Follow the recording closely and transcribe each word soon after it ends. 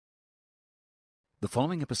The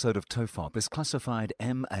following episode of TOEFOP is classified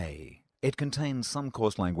MA. It contains some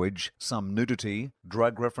coarse language, some nudity,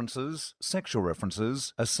 drug references, sexual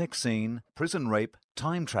references, a sex scene, prison rape,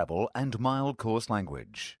 time travel, and mild coarse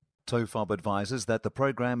language. TOEFOP advises that the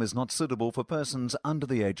program is not suitable for persons under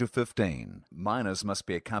the age of 15. Minors must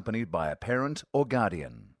be accompanied by a parent or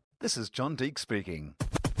guardian. This is John Deek speaking.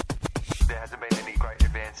 There hasn't been any great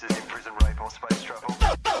advances in prison rape or space travel.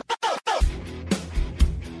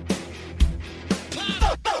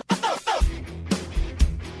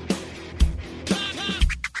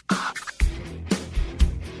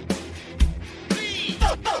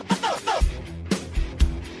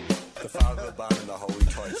 The father, the bun, and the holy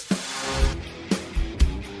toast.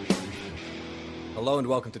 Hello and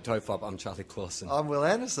welcome to TOEFOP. I'm Charlie Clausen. I'm Will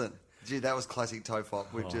Anderson. Gee, that was classic TOEFOP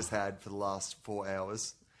we've just had for the last 4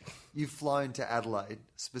 hours. You've flown to Adelaide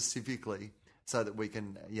specifically so that we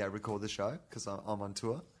can record the show because I'm on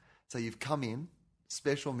tour. So you've come in,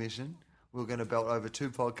 special mission. We're going to belt over 2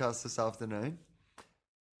 podcasts this afternoon.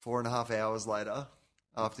 4.5 hours later,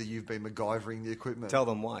 after you've been MacGyvering the equipment. Tell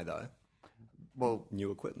them why, though. Well,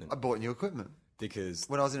 New equipment. I bought new equipment. Because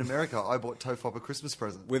When I was in America, I bought TOEFOP a Christmas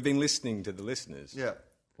present. we've been listening to the listeners. Yeah.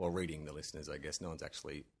 Or reading the listeners, I guess. No one's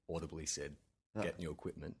actually audibly said, get new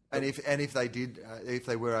equipment. And if they did, if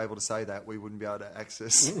they were able to say that, we wouldn't be able to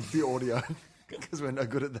access the audio because we're no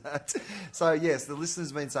good at that. So yes, the listeners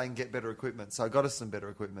have been saying get better equipment. So I got us some better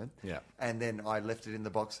equipment. Yeah. And then I left it in the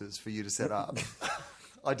boxes for you to set up.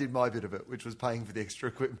 I did my bit of it, which was paying for the extra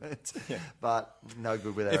equipment. Yeah. But no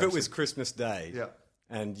good with that. If it was Christmas Day Yeah.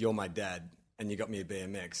 and you're my dad and you got me a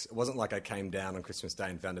BMX, it wasn't like I came down on Christmas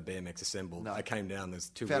Day and found a BMX assembled. No. I came down, there's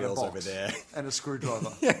 2 Found a wheels box over there. and a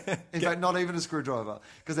screwdriver. In fact, not even a screwdriver.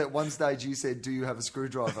 Because at one stage you said, do you have a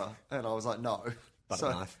screwdriver? And I was like, no.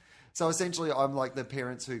 Butter knife. So essentially I'm like the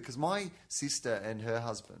parents who, because my sister and her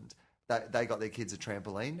husband, they got their kids a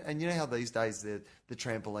trampoline. And you know how these days the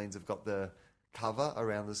trampolines have got the cover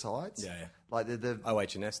around the sides? Yeah. Like the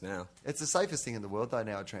OH&S now. it's the safest thing in the world though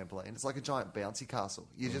now, a trampoline. It's like a giant bouncy castle.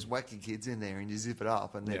 You just whack your kids in there and you zip it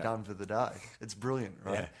up and they're Yeah. done for the day. It's brilliant,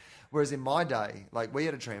 right? Yeah. Whereas in my day, like we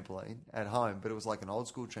had a trampoline at home, but it was like an old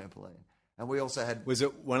school trampoline. And we also had... Was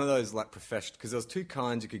it one of those like professional? Because there was 2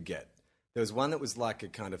 kinds you could get. There was one that was like a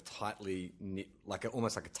kind of tightly knit,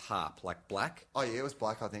 almost like a tarp, like black. Oh yeah, it was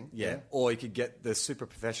black, I think. Yeah. Or you could get the super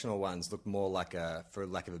professional ones, look more like for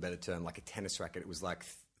lack of a better term, like a tennis racket. It was like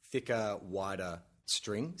thicker, wider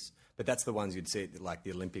strings. But that's the ones you'd see at like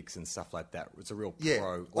the Olympics and stuff like that. It's a real Yeah.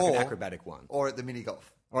 pro, like an acrobatic one. Or at the mini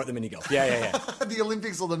golf. Or at the mini golf. Yeah. The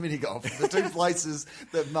Olympics or the mini golf. The 2 places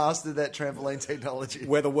that mastered that trampoline technology.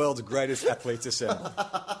 Where the world's greatest athletes assemble.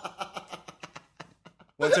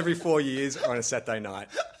 Once every 4 years on a Saturday night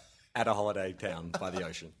at a holiday town by the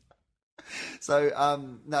ocean. So,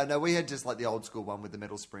 no, we had just like the old school one with the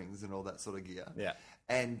metal springs and all that sort of gear. Yeah.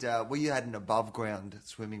 And we had an above ground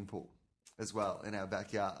swimming pool as well in our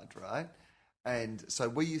backyard, right? And so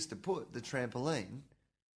we used to put the trampoline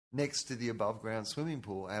next to the above ground swimming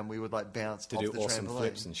pool and we would like bounce To off do the awesome trampoline.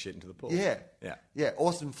 flips and shit into the pool. Yeah. Yeah.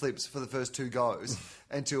 Awesome flips for the first 2 goes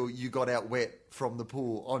until you got out wet from the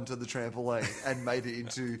pool onto the trampoline and made it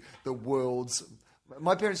into the world's...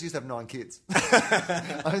 My parents used to have 9 kids.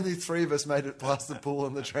 Only 3 of us made it past the pool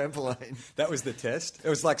and the trampoline. That was the test. It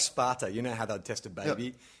was like Sparta. You know how they'd test a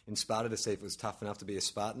baby in Sparta to see if it was tough enough to be a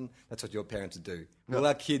Spartan? That's what your parents would do. Will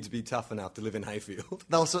our kids be tough enough to live in Hayfield?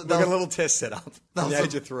 They'll We've got a little test set up from the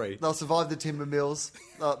age of 3. They'll survive the timber mills.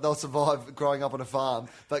 They'll survive growing up on a farm.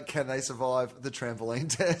 But can they survive the trampoline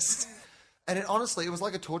test? And honestly, it was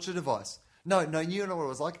like a torture device. No, you know what it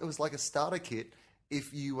was like? It was like a starter kit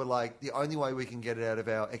if you were like, the only way we can get it out of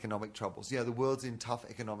our economic troubles. You know, the world's in tough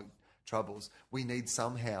economic troubles. We need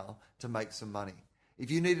somehow to make some money. If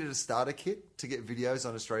you needed a starter kit to get videos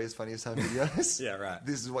on Australia's Funniest Home Videos, Yeah, right.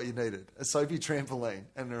 This is what you needed. A Sophie trampoline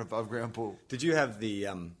and an above ground pool. Did you have the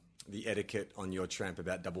etiquette on your tramp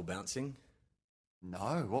about double bouncing?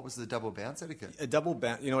 No, what was the double bounce etiquette? A double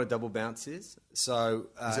bounce. You know what a double bounce is? So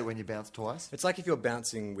Is it when you bounce twice? it's like if you're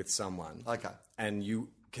bouncing with someone, Okay. and you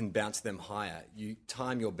can bounce them higher. You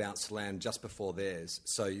time your bounce to land just before theirs,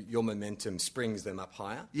 so your momentum springs them up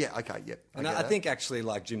higher. Yeah, okay, yeah. And get I that. think actually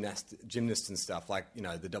like gymnasts and stuff, like, you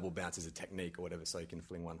know, the double bounce is a technique or whatever, so you can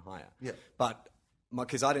fling one higher. Yeah. But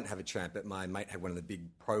because I didn't have a tramp, but my mate had one of the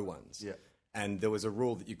big pro ones. Yeah. And there was a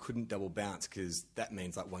rule that you couldn't double bounce because that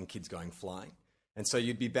means like one kid's going flying. And so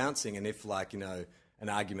you'd be bouncing, and if like, you know, an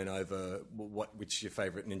argument over which your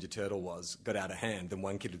favourite Ninja Turtle was got out of hand, then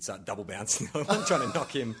one kid would start double bouncing the other one, trying to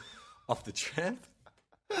knock him off the tramp.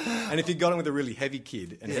 And if you got in with a really heavy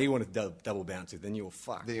kid and he wanted to double bounce it, then you were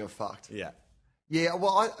fucked. Then you're fucked. Yeah. Yeah,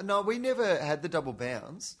 well, no, we never had the double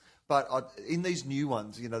bounce, but in these new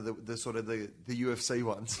ones, you know, the sort of the UFC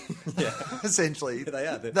ones, Yeah. essentially. They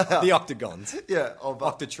are. They are. The octagons. Yeah,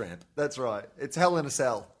 Octotramp. That's right. It's hell in a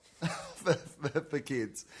cell for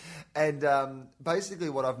kids. And basically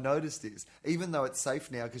what I've noticed is, even though it's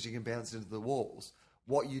safe now because you can bounce into the walls,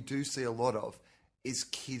 what you do see a lot of is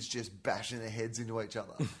kids just bashing their heads into each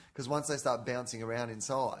other. Because once they start bouncing around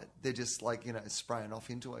inside, they're just like, you know, spraying off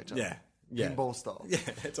into each other. Yeah. Pinball style. Yeah,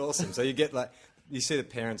 it's awesome. So you get like, you see the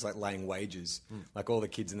parents like laying wagers. Like all the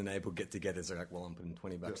kids in the neighborhood get together. So like, well, I'm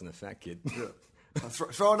putting $20 on the fat kid. Yeah.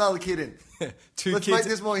 Throw another kid in. Let's make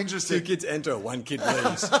this more interesting. 2 kids enter, 1 kid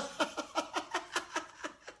leaves.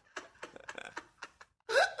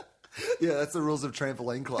 Yeah, that's the rules of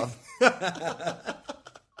Trampoline Club.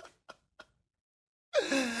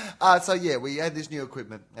 So yeah, we had this new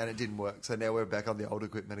equipment and it didn't work. So now we're back on the old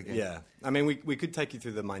equipment again. Yeah. I mean, we could take you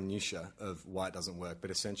through the minutiae of why it doesn't work,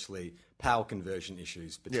 but essentially power conversion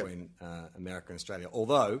issues between America and Australia.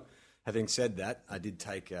 Although, having said that, I did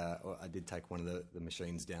take one of the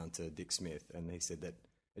machines down to Dick Smith, and he said that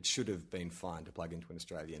it should have been fine to plug into an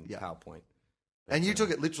Australian PowerPoint. And you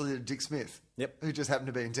took it literally to Dick Smith. Yep. Who just happened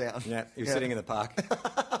to be in town. Yeah, he was sitting in the park.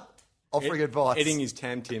 Offering advice. Eating his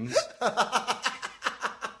Tam Tims.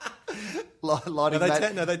 Lighting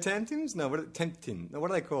No, they Tam Tims? No, what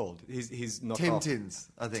are they called? His knockoff. Tim-Tins,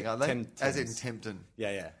 I think, aren't they? Tim-Tins. As in Tempton.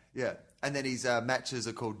 Yeah. Yeah. And then his matches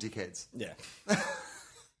are called Dickheads. Yeah.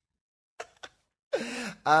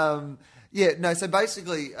 So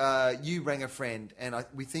basically, you rang a friend, and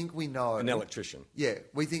we think we know... An electrician. Yeah,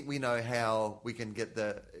 we think we know how we can get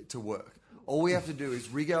to work. All we have to do is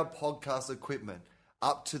rig our podcast equipment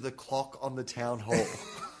up to the clock on the town hall.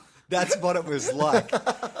 That's what it was like.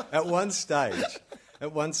 At one stage,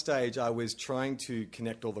 I was trying to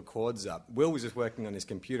connect all the cords up. Will was just working on his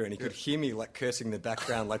computer, and he could hear me like cursing in the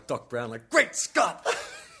background, like Doc Brown, like "Great Scott!"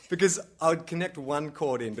 Because I would connect one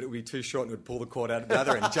cord in, but it would be too short, and it would pull the cord out of the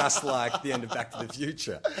other end, just like the end of Back to the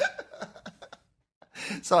Future.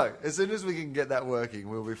 So as soon as we can get that working,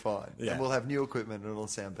 we'll be fine, Yeah. and we'll have new equipment, and it'll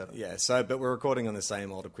sound better. Yeah. But we're recording on the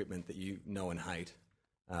same old equipment that you know and hate.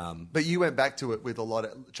 But you went back to it with a lot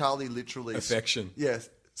of Charlie, literally Affection. Yes,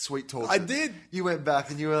 sweet talk. I did. You went back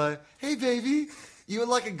and you were like, "Hey, baby." You were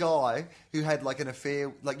like a guy who had like an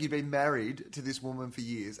affair, like you'd been married to this woman for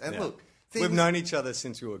years. And Yeah. look, We've known each other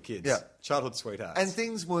since we were kids. Yeah. Childhood sweethearts. and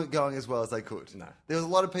things weren't going as well as they could. No. There was a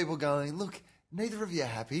lot of people going, "Look, neither of you are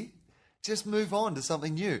happy. Just move on to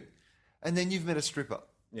something new." And then you've met a stripper.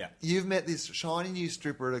 Yeah. You've met this shiny new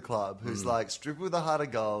stripper at a club who's like stripper with a heart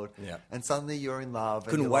of gold. Yeah. And suddenly you're in love.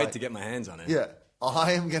 Couldn't and wait you're like, to get my hands on it. Yeah,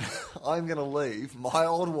 I'm gonna leave my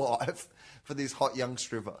old wife for this hot young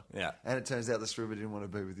stripper. Yeah. And it turns out the stripper didn't want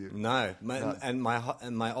to be with you. No, and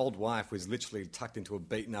my old wife was literally tucked into a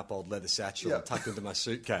beaten up old leather satchel, Yeah. tucked into my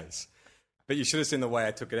suitcase. But you should have seen the way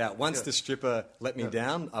I took it out. Once the stripper let me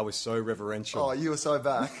down, I was so reverential. Oh, you were so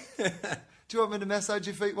back. Do you want me to massage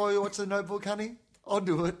your feet while you watch The Notebook, honey? I'll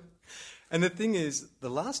do it. And the thing is, the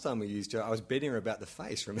last time we used her, I was beating her about the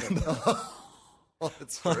face, remember? Oh,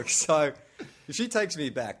 that's true. So if she takes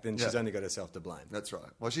me back, then she's Yeah. only got herself to blame. That's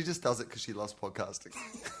right. Well, she just does it because she loves podcasting.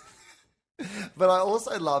 But I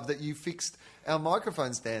also love that you fixed our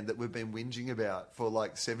microphone stand that we've been whinging about for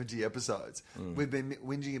like 70 episodes. We've been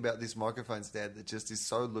whinging about this microphone stand that just is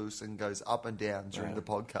so loose and goes up and down during the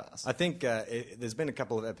podcast. I think there's been a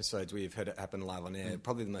couple of episodes where you've heard it happen live on air.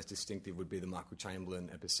 Probably the most distinctive would be the Michael Chamberlain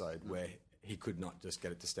episode where he could not just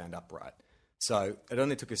get it to stand upright. So it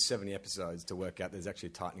only took us 70 episodes to work out there's actually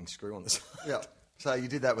a tightening screw on the side. Yeah. So you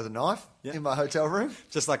did that with a knife Yeah. in my hotel room?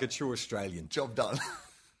 Just like a true Australian. Job done.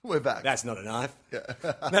 We're back. That's not a knife.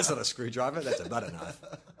 That's not a screwdriver. That's a butter knife.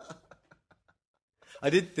 I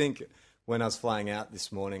did think when I was flying out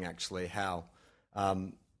this morning, actually, how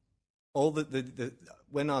all the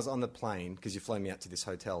when I was on the plane, because you flew me out to this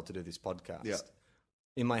hotel to do this podcast. Yeah.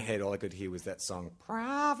 In my head, all I could hear was that song,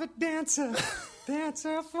 "Private Dancer,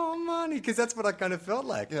 Dancer for Money," because that's what I kind of felt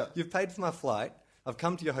like. Yeah. You've paid for my flight. I've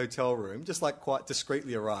come to your hotel room, just like quite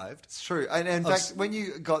discreetly arrived. It's true. And in fact, when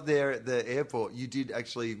you got there at the airport, you did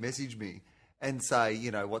actually message me and say,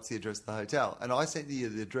 you know, what's the address of the hotel? And I sent you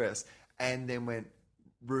the address and then went,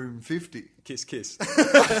 room 50. Kiss, kiss.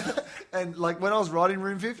 And like when I was writing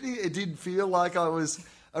room 50, it did feel like I was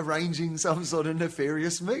arranging some sort of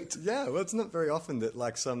nefarious meet. Yeah, well, it's not very often that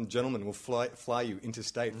like some gentleman will fly you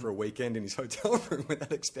interstate for a weekend in his hotel room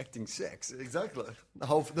without expecting sex. Exactly.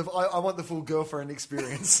 I want the full girlfriend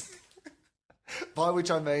experience. By which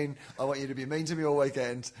I mean, I want you to be mean to me all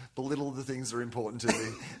weekend, belittle the things that are important to me,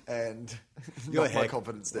 and knock my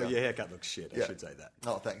confidence down. Well, your haircut looks shit. I should say that.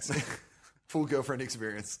 Oh, thanks. Full girlfriend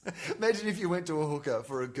experience. Imagine if you went to a hooker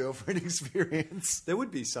for a girlfriend experience. There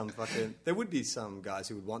would be some guys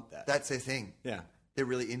who would want that. That's their thing. Yeah. They're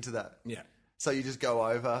really into that. Yeah. So you just go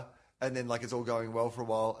over and then like it's all going well for a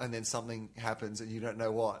while and then something happens and you don't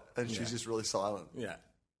know what. And she's just really silent. Yeah.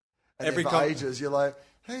 And then for ages you're like,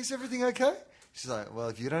 hey, is everything okay? She's like, well,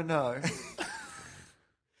 if you don't know.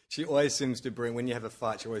 She always seems to bring, when you have a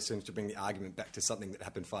fight, she always seems to bring the argument back to something that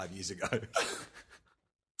happened 5 years ago.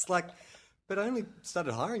 It's like, but I only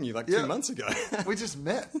started hiring you like 2 months ago. We just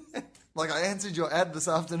met. Like, I answered your ad this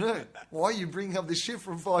afternoon. Why are you bringing up this shit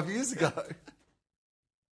from 5 years ago?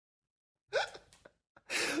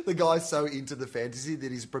 The guy's so into the fantasy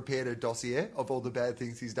that he's prepared a dossier of all the bad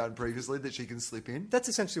things he's done previously that she can slip in. That's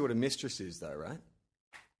essentially what a mistress is, though, right?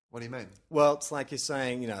 What do you mean? Well, it's like you're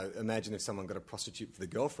saying, imagine if someone got a prostitute for the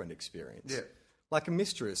girlfriend experience. Yeah. Like a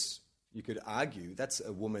mistress, you could argue, that's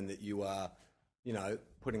a woman that you are,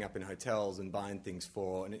 putting up in hotels and buying things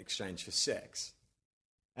for in exchange for sex.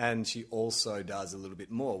 And she also does a little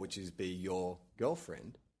bit more, which is be your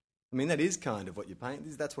girlfriend. I mean, that is kind of what you're paying.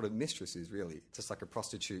 That's what a mistress is, really. It's just like a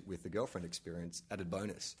prostitute with the girlfriend experience, added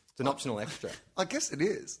bonus. It's an optional extra. I guess it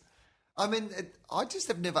is. I mean, I just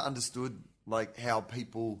have never understood like how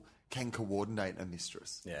people can coordinate a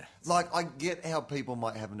mistress. Yeah. Like, I get how people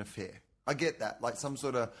might have an affair. I get that. Like some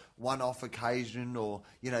sort of one-off occasion or,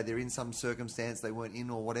 they're in some circumstance they weren't in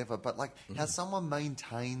or whatever. But like how someone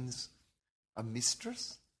maintains a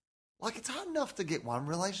mistress? Like, it's hard enough to get one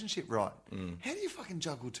relationship right. How do you fucking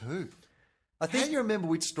juggle two? How do you remember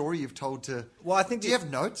which story you've told to... Well, I think... Do you have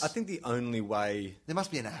notes? I think the only way... There must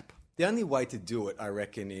be an app. The only way to do it, I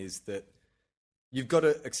reckon, is that you've got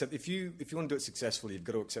to accept... If you want to do it successfully, you've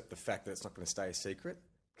got to accept the fact that it's not going to stay a secret.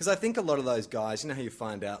 Because I think a lot of those guys, how you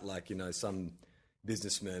find out, like, some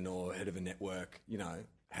businessman or head of a network,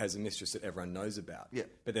 has a mistress that everyone knows about. Yeah.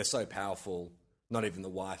 But they're so powerful, not even the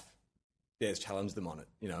wife dares challenge them on it,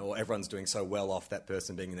 or everyone's doing so well off that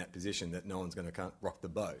person being in that position that no one's going to rock the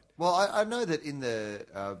boat. Well, I know that in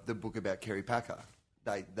the book about Kerry Packer,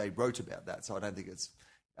 they wrote about that, so I don't think it's,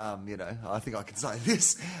 I think I can say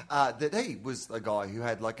this, that he was a guy who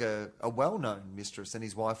had like a well-known mistress and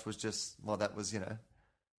his wife was just, well, that was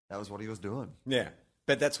what he was doing. Yeah,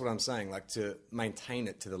 but that's what I'm saying, like to maintain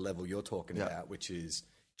it to the level you're talking about, which is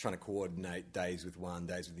trying to coordinate days with one,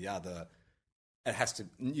 days with the other.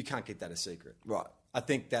 You can't keep that a secret. Right. I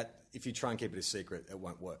think that if you try and keep it a secret, it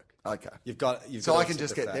won't work. Okay. So I can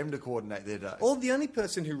just get them to coordinate their days. Or the only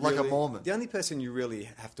person who like really, a Mormon. The only person you really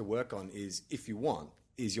have to work on is, if you want,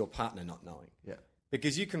 is your partner not knowing. Yeah.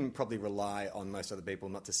 Because you can probably rely on most other people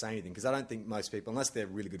not to say anything. Because I don't think most people, unless they're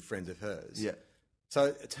really good friends of hers. Yeah. So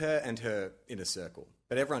it's her and her inner circle.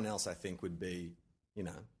 But everyone else, I think, would be,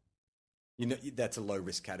 that's a low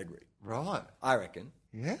risk category. Right. I reckon.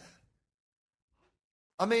 Yeah.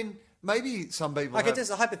 I mean, maybe some people. Like,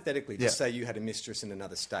 just hypothetically, just say you had a mistress in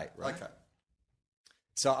another state, right? Okay.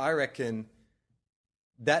 So I reckon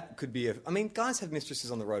that could be guys have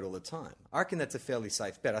mistresses on the road all the time. I reckon that's a fairly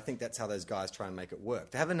safe bet. I think that's how those guys try and make it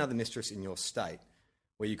work. To have another mistress in your state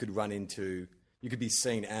where you could you could be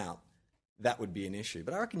seen out, that would be an issue.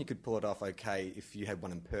 But I reckon you could pull it off okay if you had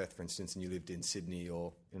one in Perth, for instance, and you lived in Sydney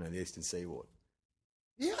or, the Eastern Seaboard.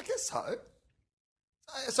 Yeah, I guess so.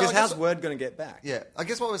 Because how's word going to get back? Yeah, I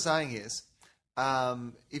guess what we're saying is,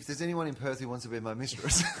 if there's anyone in Perth who wants to be my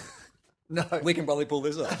mistress, no, we can probably pull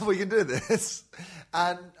this off. We can do this.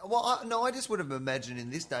 And I just would have imagined in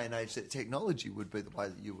this day and age that technology would be the way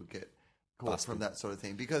that you would get caught from that sort of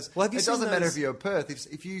thing. Because it doesn't matter if you're Perth.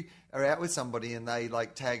 If you are out with somebody and they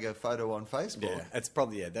like tag a photo on Facebook, yeah, it's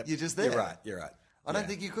probably you're just there. You're right. I don't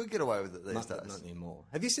think you could get away with it these days. Not anymore.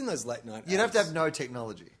 Have you seen those late night? You'd have to have no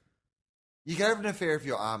technology. You can have an affair if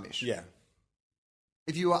you're Amish. Yeah.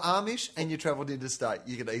 If you are Amish and you travelled interstate,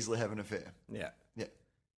 you could easily have an affair. Yeah. Yeah.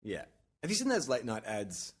 Yeah. Have you seen those late night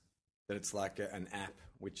ads that it's like an app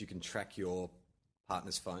which you can track your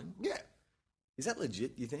partner's phone? Yeah. Is that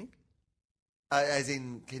legit, you think? As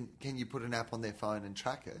in, can you put an app on their phone and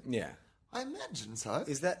track it? Yeah. I imagine so.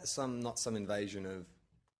 Is that not some invasion of...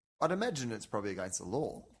 I'd imagine it's probably against the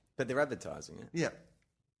law. But they're advertising it. Yeah.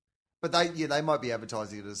 But they might be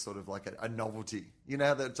advertising it as sort of like a novelty. You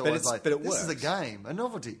know, that it's always like, but it this works. is a game, a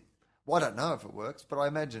novelty. Well, I don't know if it works, but I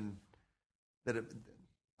imagine that it...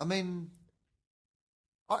 I mean...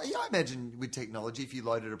 I imagine with technology, if you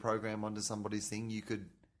loaded a program onto somebody's thing, you could,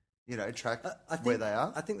 track where they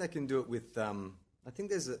are. I think they can do it with... I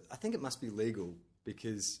think it must be legal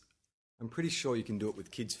because I'm pretty sure you can do it with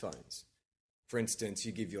kids' phones. For instance,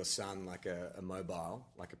 you give your son like a mobile,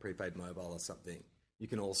 like a prepaid mobile or something. You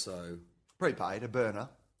can also... Prepaid, a burner.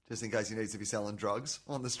 just in case he needs to be selling drugs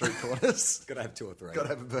on the street corners. Got to have 2 or 3. Got to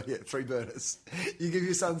have 3 burners. You give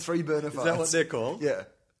your son 3 burner phones. Is that what they're called? Yeah.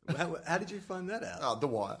 How did you find that out? Oh, The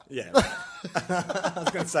Wire. Yeah. I was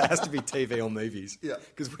going to say it has to be TV or movies. Yeah.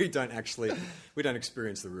 Because we don't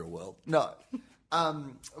experience the real world. No.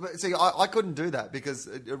 But see, I couldn't do that because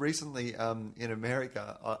recently in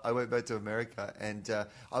America, I went back to America and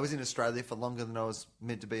I was in Australia for longer than I was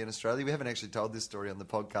meant to be in Australia. We haven't actually told this story on the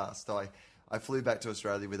podcast. I flew back to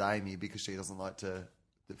Australia with Amy because she doesn't like to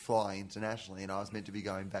fly internationally, and I was meant to be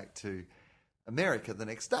going back to America the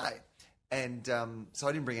next day. And so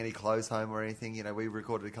I didn't bring any clothes home or anything. You know, we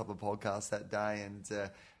recorded a couple of podcasts that day, and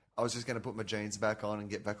I was just going to put my jeans back on and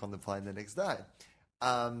get back on the plane the next day.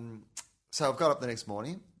 So I've got up the next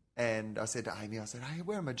morning, and I said to Amy, I said, hey,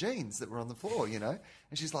 where are my jeans that were on the floor, you know?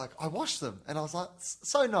 And she's like, I washed them. And I was like,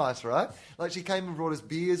 so nice, right? Like, she came and brought us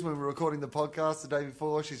beers when we were recording the podcast the day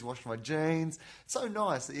before. She's washed my jeans. So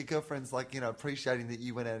nice that your girlfriend's, like, you know, appreciating that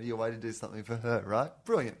you went out of your way to do something for her, right?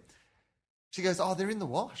 Brilliant. She goes, oh, they're in the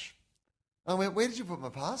wash. I went, where did you put my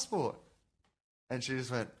passport? And she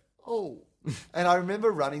just went, oh. And I remember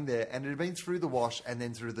running there, and it had been through the wash and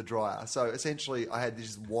then through the dryer. So essentially, I had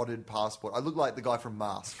this wadded passport. I looked like the guy from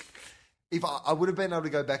Mask. If I would have been able to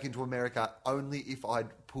go back into America only if I'd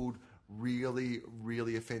pulled really,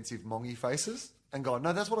 really offensive mongy faces and gone,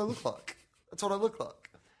 no, that's what I look like. That's what I look like.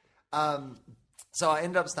 So I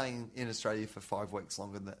ended up staying in Australia for 5 weeks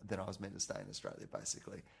longer than I was meant to stay in Australia,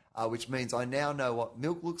 basically. Which means I now know what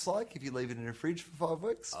milk looks like if you leave it in a fridge for 5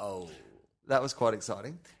 weeks. Oh. That was quite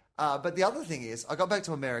exciting. But the other thing is, I got back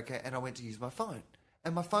to America and I went to use my phone.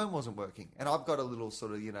 And my phone wasn't working. And I've got a little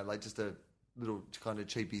sort of, you know, like just a little kind of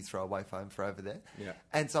cheapy throwaway phone for over there. Yeah.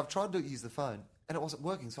 And so I've tried to use the phone and it wasn't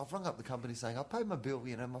working. So I've rung up the company saying, I paid my bill,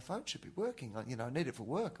 you know, my phone should be working. You know, I need it for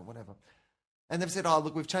work or whatever. And they've said, oh,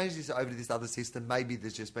 look, we've changed this over to this other system. Maybe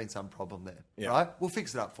there's just been some problem there. Yeah. Right? We'll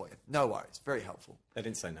fix it up for you. No worries. Very helpful. They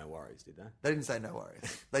didn't say no worries, did they? They didn't say no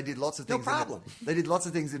worries. They did lots of No things. problem. They did lots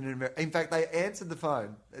of things in America. In fact, they answered the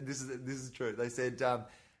phone. And this is true. They said,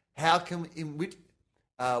 "How can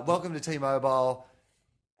welcome to T-Mobile.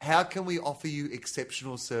 How can we offer you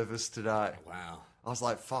exceptional service today?" Wow. I was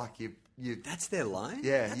like, "Fuck you." That's their line?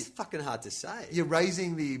 Yeah, That's fucking hard to say. You're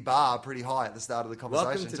raising the bar pretty high at the start of the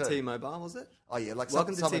conversation. Welcome to T-Mobile, was it? Oh yeah, like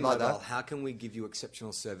Welcome something to T-Mobile. like that. How can we give you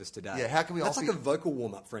exceptional service today? Yeah, how can we That's offer like you- a vocal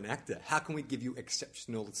warm-up for an actor. How can we give you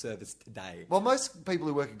exceptional service today? Well, most people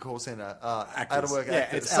who work in call centre are Actors. out of work Yeah,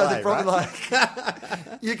 actors. it's So LA, they're probably right?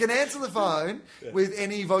 like, you can answer the phone with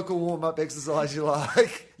any vocal warm-up exercise you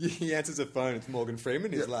like. He answers the phone. It's Morgan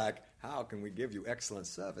Freeman. He's like, how can we give you excellent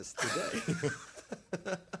service today?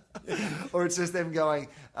 Or it's just them going,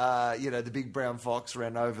 you know, the big brown fox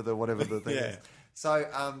ran over the whatever the thing Yeah. is. So,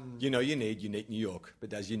 You know you need unique New York, but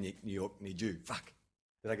does unique New York need you? Fuck.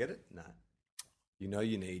 Did I get it? No. You know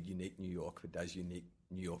you need unique New York, but does unique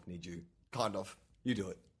New York need you? kind of. You do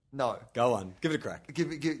it. No. Go on. Give it a crack.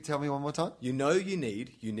 Tell me one more time. You know you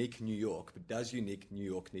need unique New York, but does unique New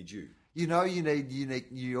York need you? You know you need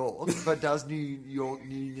unique New York, but does New York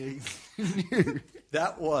unique new?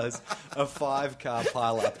 That was a 5-car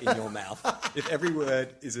pile-up in your mouth. If every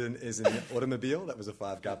word is an automobile, that was a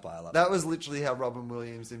 5-car pile-up. That was literally how Robin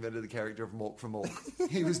Williams invented the character of Mork from Mork.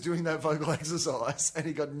 He was doing that vocal exercise and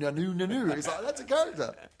he got nanu. He's like, that's a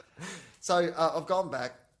character. So I've gone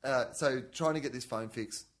back. So trying to get this phone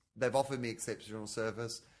fixed. They've offered me exceptional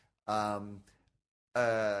service, but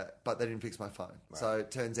they didn't fix my phone. Right. So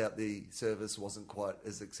it turns out the service wasn't quite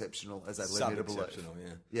as exceptional as they led me to believe. Sub-exceptional,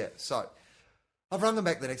 yeah. Yeah, so I've rung them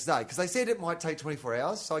back the next day because they said it might take 24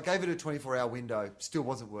 hours. So I gave it a 24-hour window. Still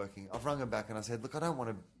wasn't working. I've rung them back and I said, look, I don't want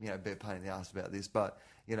to, be a pain in the ass about this, but,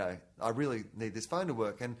 I really need this phone to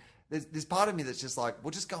work. And there's part of me that's just like,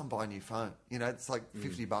 well, just go and buy a new phone. It's like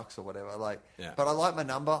 $50 or whatever. But I like my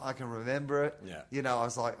number. I can remember it. Yeah. I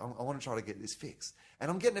was like, I want to try to get this fixed. And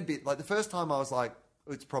I'm getting a bit, like the first time I was like,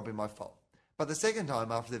 it's probably my fault. But the second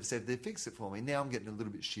time after they've said they fixed it for me, now I'm getting a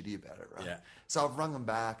little bit shitty about it, right? Yeah. So I've rung them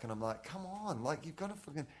back and I'm like, come on, like you've got to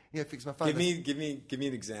fucking fix my phone. Give me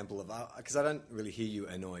an example of, because I don't really hear you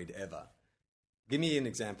annoyed ever. Give me an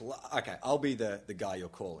example. Okay, I'll be the guy you're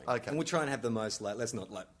calling. Okay. And we'll try and have the most, let's not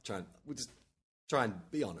we'll just try and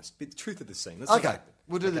be honest. Be the truth of the scene. Let's Okay, not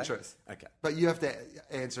we'll do the truth. Okay. But you have to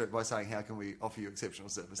answer it by saying, how can we offer you exceptional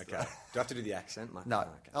service Okay. today? Do I have to do the accent? No. Okay.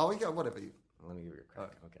 Oh, we go, whatever you. Let me give you a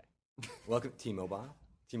crack. Okay. Welcome to T-Mobile.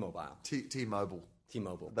 T-Mobile. T-Mobile.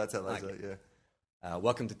 T-Mobile. That's how they say Okay. it, yeah.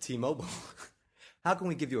 Welcome to T-Mobile. How can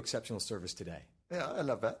we give you exceptional service today? Yeah, I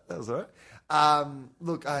love that. That was all right.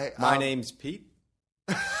 Look, My name's Pete.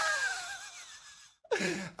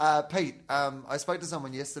 Pete, I spoke to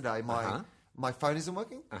someone yesterday. my phone isn't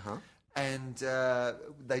working. Uh-huh. And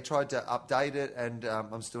they tried to update it, and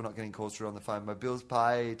I'm still not getting calls through on the phone. My bill's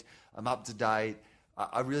paid. I'm up to date.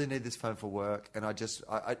 I really need this phone for work, and I just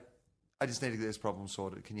need to get this problem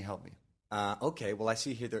sorted. Can you help me? Okay, well, I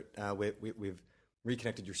see here that we've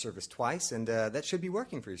reconnected your service twice, and that should be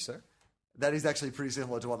working for you, sir. That is actually pretty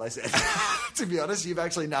similar to what they said. To be honest, you've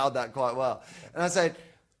actually nailed that quite well. And I said,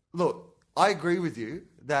 look, I agree with you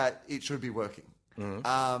that it should be working.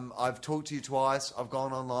 I've talked to you twice. I've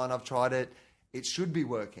gone online. I've tried it. It should be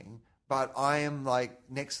working. But I am like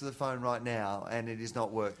next to the phone right now, and it is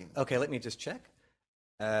not working. Okay, let me just check.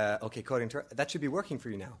 Okay, according to that should be working for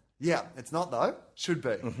you now. Yeah, it's not though. Should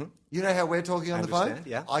be. You know how we're talking on the phone? understand,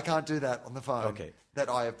 yeah. I can't do that on the phone. Okay. That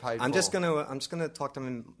I have paid I'm for. just gonna talk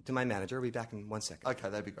to my manager. I'll be back in 1 second. Okay,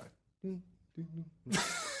 that'd be great.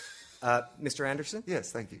 Mr. Anderson?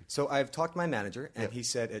 Yes, thank you. So I've talked to my manager, and he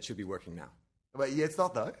said it should be working now. But yeah, it's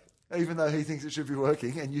not though. Even though he thinks it should be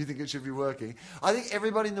working and you think it should be working. I think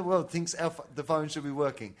everybody in the world thinks the phone should be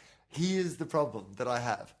working. Here's the problem that I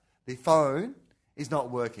have. The phone is not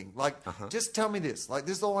working. Like, just tell me this. Like,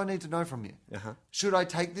 this is all I need to know from you. Should I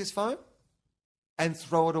take this phone and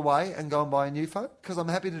throw it away and go and buy a new phone? Because I'm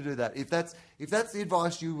happy to do that. If that's the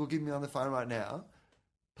advice you will give me on the phone right now,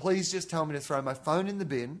 please just tell me to throw my phone in the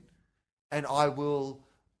bin and I will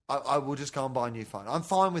just go and buy a new phone. I'm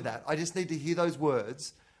fine with that. I just need to hear those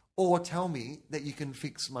words or tell me that you can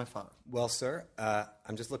fix my phone. Well, sir,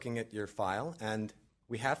 I'm just looking at your file, and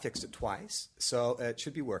we have fixed it twice, so it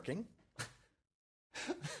should be working.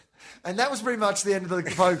 And that was pretty much the end of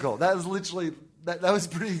the phone call. That was literally, that was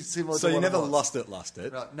pretty similar So to you what never it was. lost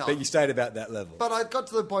it, No. but you stayed about that level. But I got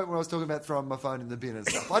to the point where I was talking about throwing my phone in the bin and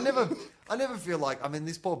stuff. I never feel like, I mean,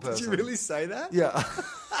 this poor person. Did you really say that? Yeah.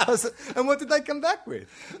 And what did they come back with?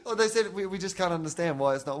 Well, they said we just can't understand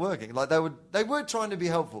why it's not working. Like they were trying to be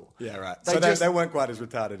helpful. Yeah, right. They They weren't quite as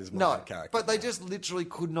retarded as my No, character. but they just literally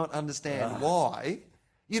could not understand why.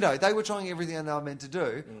 You know, they were trying everything they were meant to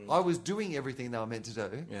do. I was doing everything they were meant to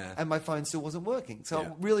do, Yeah. and my phone still wasn't working. So Yeah.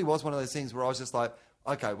 it really was one of those things where I was just like,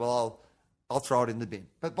 okay, well, I'll throw it in the bin.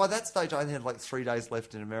 But by that stage, I only had like 3 days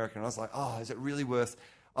left in America, and I was like, oh, is it really worth?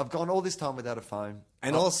 I've gone all this time without a phone.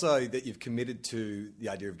 And also that you've committed to the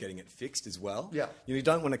idea of getting it fixed as well. Yeah. You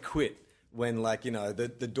don't want to quit when, like, you know, the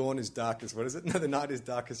dawn is darkest. What is it? No, the night is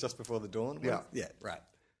darkest just before the dawn. Yeah. Yeah, right.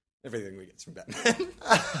 Everything we get from Batman.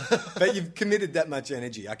 But you've committed that much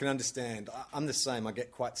energy. I can understand. I'm the same. I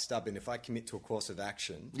get quite stubborn. If I commit to a course of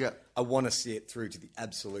action, Yeah. I want to see it through to the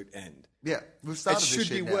absolute end. Yeah, we've started It this should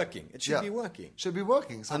shit be now. working. It should be working. Should be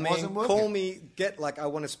working. So I it mean, wasn't working. call me, I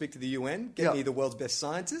want to speak to the UN, get Yeah. me the world's best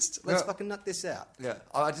scientist. Let's Yeah. fucking nut this out. Yeah,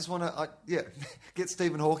 I just want to, get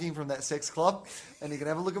Stephen Hawking from that sex club, and he can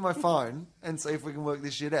have a look at my phone and see if we can work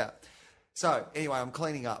this shit out. So anyway, I'm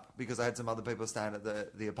cleaning up because I had some other people staying at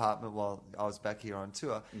the apartment while I was back here on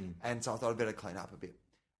tour, and so I thought I'd better clean up a bit.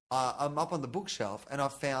 I'm up on the bookshelf, and I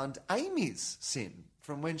found Amy's SIM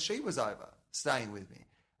from when she was over staying with me,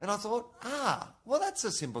 and I thought, well, that's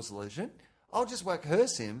a simple solution. I'll just whack her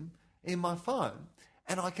SIM in my phone,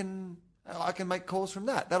 and I can make calls from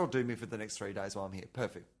that. That'll do me for the next 3 days while I'm here.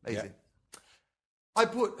 Perfect, easy. Yeah. I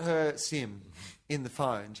put her SIM in the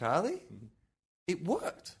phone, Charlie. It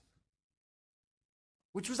worked.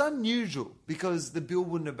 Which was unusual because the bill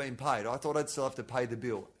wouldn't have been paid. I thought I'd still have to pay the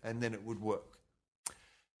bill and then it would work.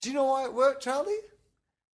 Do you know why it worked, Charlie?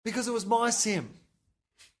 Because it was my SIM.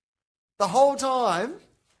 The whole time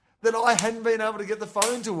that I hadn't been able to get the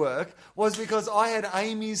phone to work was because I had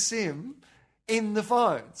Amy's SIM in the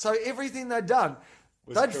phone. So everything they'd done,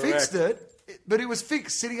 they'd fixed it, but it was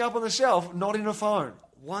fixed sitting up on the shelf, not in a phone.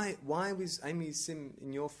 Why was Amy's SIM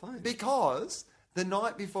in your phone? Because the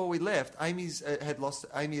night before we left, Amy had lost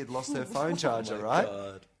her phone charger, right?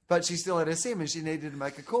 God. But she still had her SIM and she needed to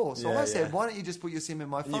make a call. So Yeah, I said, yeah. why don't you just put your SIM in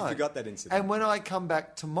my phone? You forgot that incident. And when I come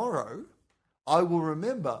back tomorrow, I will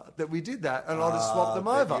remember that we did that and I'll just swap them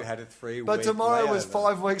but over. you had a 3 But week tomorrow was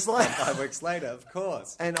layover. 5 weeks later. 5 weeks later, of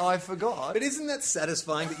course. And I forgot. But isn't that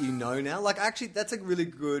satisfying that you know now? Like, actually, that's a really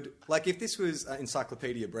good... Like, if this was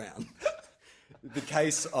Encyclopedia Brown, the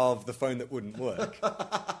case of the phone that wouldn't work,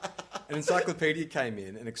 an encyclopedia came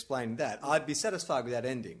in and explained that, I'd be satisfied with that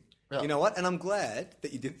ending. Yeah. You know what? And I'm glad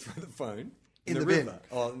that you didn't throw the phone in the bin. river.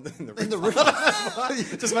 Oh, in the river. In the river.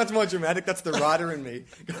 Just much more dramatic. That's the writer in me.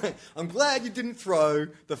 I'm glad you didn't throw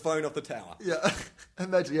the phone off the tower. Yeah.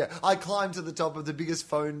 Imagine, yeah. I climbed to the top of the biggest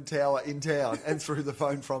phone tower in town and threw the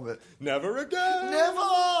phone from it. Never again.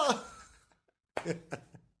 Never!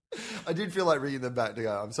 I did feel like ringing them back to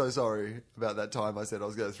go, I'm so sorry about that time I said I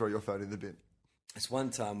was going to throw your phone in the bin. It's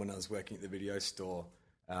one time when I was working at the video store,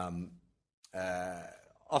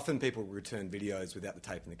 often people return videos without the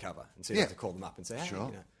tape and the cover, and so you Yeah. have to call them up and say, hey, Sure.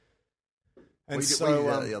 you know. And We so, did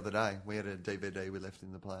that the other day. We had a DVD we left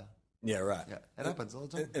in the player. yeah, right. Yeah, it happens all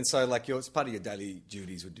the time. And so, like, it's part of your daily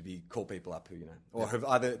duties would be call people up who, you know, or have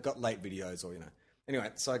either got late videos or, you know. Anyway,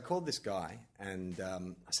 so I called this guy and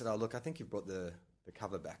I said, oh, look, I think you've brought the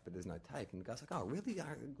cover back, but there's no tape. And the guy's like, oh, really? I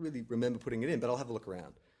really remember putting it in, but I'll have a look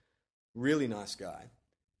around. Really nice guy.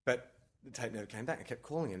 But the tape never came back. I kept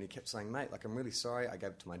calling him and he kept saying, mate, like, I'm really sorry. I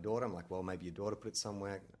gave it to my daughter. I'm like, well, maybe your daughter put it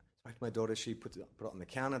somewhere. I spoke to my daughter. She put it on the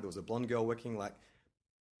counter. There was a blonde girl working. Like,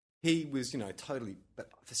 he was, you know, totally, but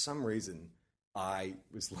for some reason, I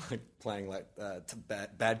was like playing like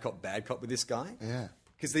bad cop with this guy. Yeah.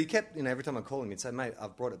 Because he kept, you know, every time I call him, he'd say, mate,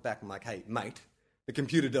 I've brought it back. I'm like, hey, mate, the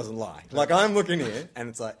computer doesn't lie. Like, I'm looking here, and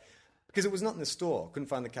it's like, because it was not in the store. Couldn't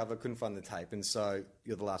find the cover, couldn't find the tape, and so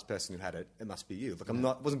you're the last person who had it. It must be you.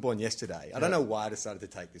 Like, wasn't born yesterday. I don't know why I decided to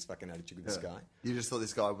take this fucking attitude with this guy. You just thought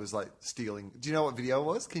this guy was like stealing. Do you know what video it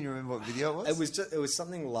was? Can you remember what video it was? It was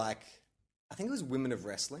something like, I think it was Women of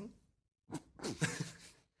Wrestling.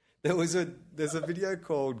 There's a video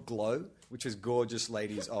called Glow, which is Gorgeous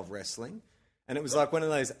Ladies of Wrestling. And it was like one of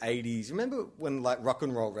those 80s. Remember when like rock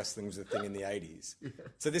and roll wrestling was a thing in the 80s? Yeah.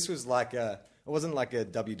 So this was like it wasn't like a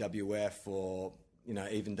WWF or, you know,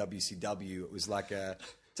 even WCW. It was like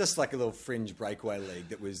just like a little fringe breakaway league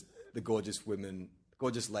that was the gorgeous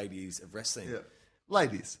ladies of wrestling. Yeah.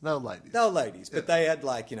 Ladies. No ladies. They were ladies, but they had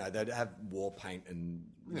like, you know, they'd have war paint and,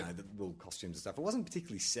 you know, the little costumes and stuff. It wasn't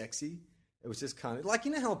particularly sexy. It was just kind of like,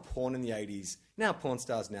 you know how porn in the 80s, you know how porn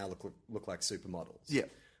stars now look like supermodels? Yeah.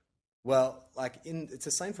 Well, like it's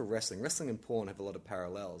the same for wrestling. Wrestling and porn have a lot of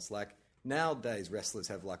parallels. Like nowadays, wrestlers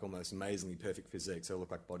have like almost amazingly perfect physiques, so they look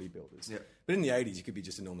like bodybuilders. Yeah. But in the 80s, you could be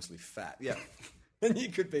just enormously fat. Yeah. And you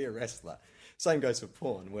could be a wrestler. Same goes for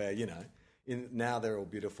porn, where, you know, now they're all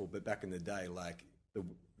beautiful, but back in the day, like the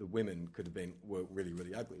women were really,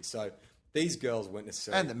 really ugly. So these girls weren't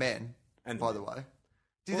necessarily... And the men, by the way.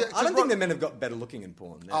 Well, I don't think the men have got better looking in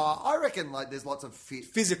porn now. I reckon like there's lots of fit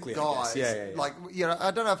Physically, I guys. guess. Yeah. Like, you know,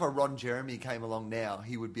 I don't know if a Ron Jeremy came along now,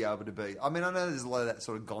 he would be able to be. I mean, I know there's a lot of that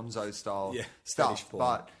sort of gonzo style fetish stuff,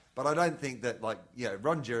 porn. but I don't think that like, you know,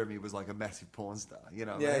 Ron Jeremy was like a massive porn star, you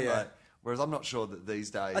know what I mean? Yeah. Like, whereas I'm not sure that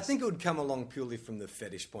these days... I think it would come along purely from the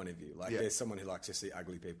fetish point of view. Like, Yeah. there's someone who likes to see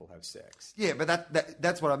ugly people have sex. Yeah, but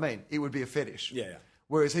that's what I mean. It would be a fetish. Yeah.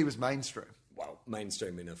 Whereas he was mainstream. Well,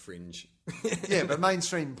 mainstream in a fringe. Yeah, but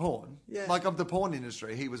mainstream porn. Yeah. Like of the porn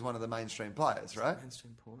industry, he was one of the mainstream players, right?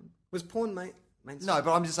 Mainstream porn? Was porn mainstream? No,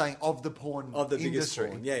 but I'm just saying of the porn Of the biggest industry.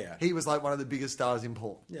 porn, yeah. He was like one of the biggest stars in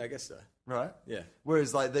porn, Yeah, I guess so. right? Yeah.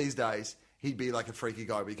 Whereas like these days, he'd be like a freaky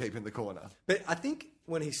guy we keep in the corner. But I think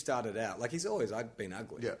when he started out, like I'd been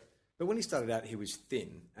ugly. Yeah. But when he started out, he was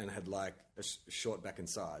thin and had like a short back and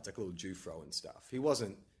sides, like a little Jufro and stuff. He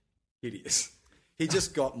wasn't hideous. He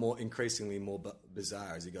just got increasingly more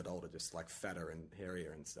bizarre as he got older, just like fatter and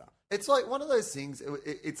hairier and stuff. It's like one of those things.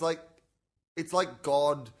 It's like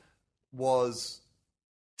God was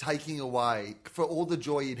taking away for all the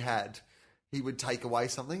joy he'd had. He would take away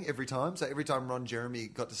something every time. So every time Ron Jeremy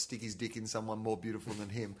got to stick his dick in someone more beautiful than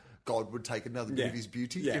him, God would take another bit of his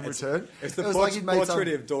beauty in return. It's the It was like he'd made portrait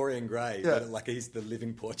of Dorian Gray, Yeah. but like he's the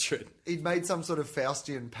living portrait. He'd made some sort of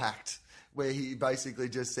Faustian pact where he basically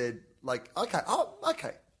just said, like, okay.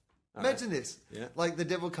 Imagine this. Yeah. Like the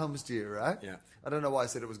devil comes to you, right? Yeah. I don't know why I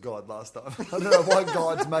said it was God last time. I don't know why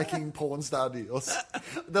God's making porn star deals.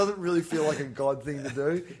 It doesn't really feel like a God thing to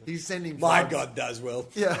do. He's sending My floods. God does well.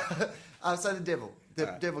 Yeah. So the devil. The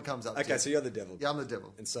All right. devil comes up to Okay, you. so you're the devil. Yeah, I'm the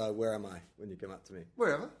devil. And so where am I when you come up to me?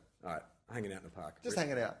 Wherever. All right, hanging out in the park. Just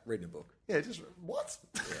hanging out. Reading a book. Yeah, just, what?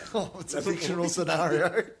 Oh, it's a fictional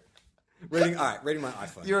scenario. Reading my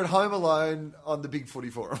iPhone. You're at home alone on the Big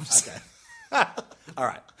Footy forums. Okay. All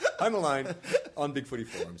right. Home Alone on Big Footy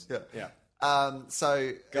forums. Yeah. Yeah.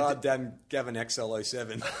 So Goddamn Gavin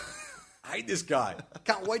XL07. I hate this guy.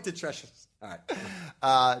 Can't wait to trash us. All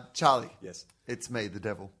right. Charlie. Yes. It's me, the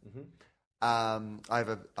devil. I have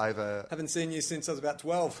a. Haven't seen you since I was about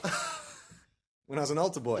 12. When I was an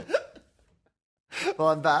altar boy. Well,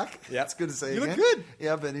 I'm back. Yeah. It's good to see you. You look again. good.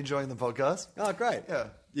 Yeah, I've been enjoying the podcast. Oh, great. Yeah.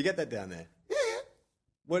 You get that down there. Yeah.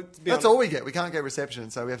 What, to be That's honest, all we get. We can't get reception,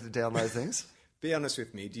 so we have to download things. Be honest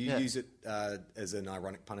with me. Do you Yeah. use it as an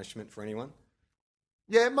ironic punishment for anyone?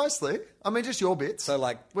 Yeah, mostly. I mean, just your bits. So,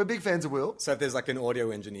 like, We're big fans of Will. so if there's like an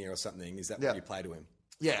audio engineer or something, is that Yeah. what you play to him?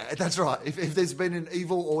 Yeah, that's right. If there's been an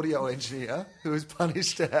evil audio engineer who is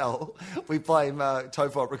punished to hell, we play him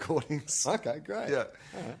Tofop recordings. Okay, great. Yeah.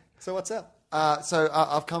 All right. So what's up? So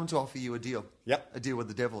I've come to offer you a deal. Yep. A deal with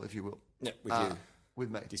the devil, if you will. Yeah, with you. With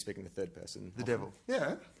me. Do you speak in the third person? The devil.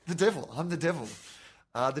 Yeah, the devil. I'm the devil.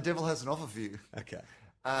 The devil has an offer for you. Okay.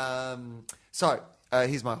 So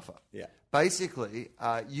here's my offer. Yeah. Basically,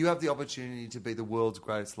 you have the opportunity to be the world's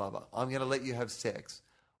greatest lover. I'm going to let you have sex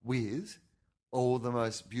with all the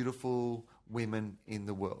most beautiful women in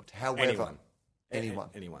the world. However, Anyone. anyone,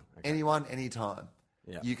 Anyone. Okay. anyone, anytime,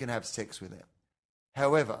 Yeah. you can have sex with them.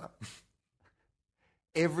 However,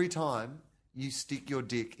 every time you stick your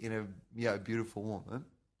dick in a beautiful woman,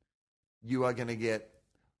 you are going to get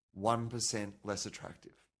 1% less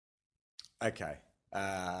attractive. Okay.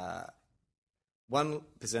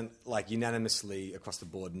 1%, like unanimously across the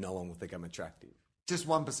board, no one will think I'm attractive. Just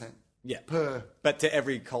 1%. Yeah. Per. But to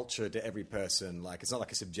every culture, to every person, like it's not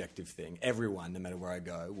like a subjective thing. Everyone, no matter where I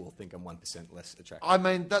go, will think I'm 1% less attractive. I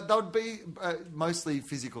mean, that would be mostly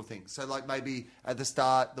physical things. So, like maybe at the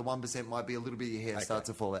start, the 1% might be a little bit of your hair starts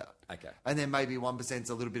to fall out. Okay. And then maybe 1% is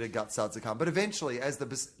a little bit of gut starts to come. But eventually, as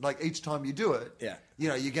each time you do it, Yeah.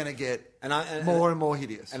 you're going to get And more and more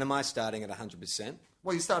hideous. And am I starting at 100%?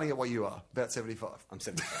 Well, you're starting at what you are, about 75. I'm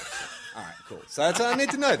 75%. All right, cool. So that's, I need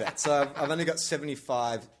to know that. So I've only got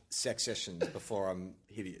 75 sex sessions before I'm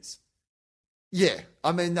hideous. Yeah,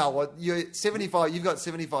 I mean, no, what you're 75. You've got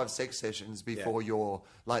 75 sex sessions before you're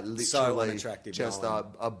like literally unattractive, just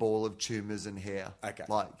no a ball of tumours and hair. Okay.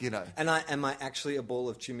 like And am I actually a ball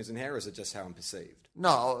of tumours and hair, or is it just how I'm perceived?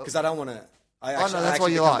 no, Because I don't want to. I I actually, know that's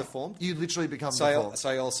what you become like. deformed. You literally become So deformed.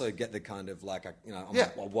 I also get the kind of like, I'm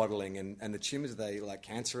Yeah. waddling, and the tumours, are they like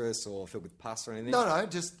cancerous or filled with pus or anything? No,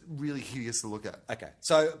 just really hideous to look at. Okay.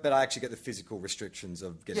 So, but I actually get the physical restrictions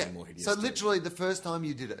of getting more hideous. So too. literally, the first time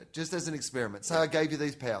you did it, just as an experiment, say I gave you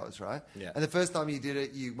these powers, right? Yeah. And the first time you did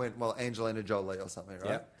it, you went, well, Angelina Jolie or something, right?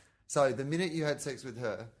 Yeah. So the minute you had sex with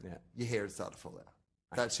her, Yeah. your hair would start to fall out.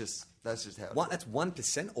 That's just how it What? is. That's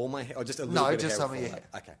 1%? All my hair, or just a little No, bit just of hair some will of your fall hair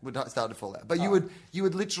out? Okay. would not start to fall out. But you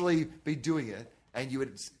would literally be doing it, and you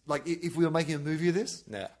would like if we were making a movie of this,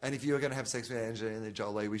 Yeah. and if you were going to have sex with Angelina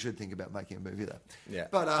Jolie, we should think about making a movie of that. Yeah.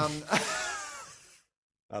 But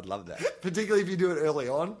I'd love that. particularly if you do it early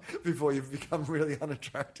on before you've become really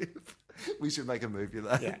unattractive, we should make a movie of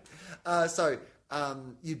that. Yeah. So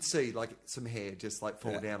you'd see like some hair just like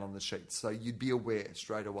fall down on the sheets, so you'd be aware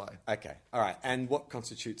straight away. Okay. All right. And what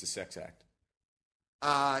constitutes a sex act?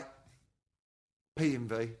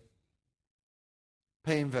 PMV,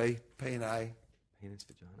 PNA. Penis,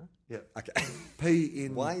 vagina? Yeah. Okay. P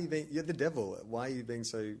in. Why are you being... You're the devil. Why are you being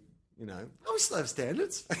so, I still have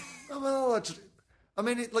standards. I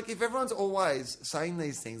mean, like if everyone's always saying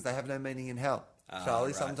these things, they have no meaning in hell. Charlie,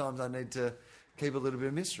 right. sometimes I need to keep a little bit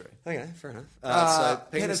of mystery. Okay, fair enough. So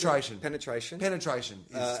penis- penetration. Penetration. Penetration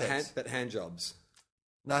is sex. But hand jobs.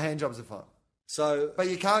 No, hand jobs are fine. So... But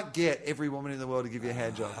you can't get every woman in the world to give you a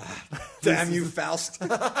hand job. Damn you, Faust.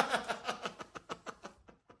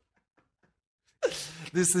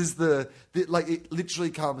 This is like it literally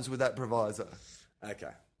comes with that proviso.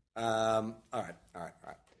 Okay. All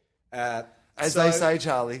right. As they say,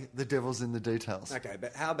 Charlie, the devil's in the details. Okay,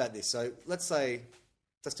 but how about this? So let's say,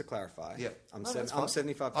 just to clarify, Yeah. I'm No, that's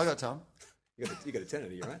 75%. I got time. You got a 10 out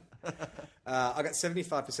of you, right? I got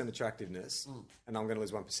 75% attractiveness, and I'm going to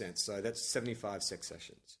lose 1%. So that's 75 sex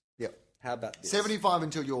sessions. Yeah. How about this? 75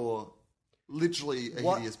 until you're literally a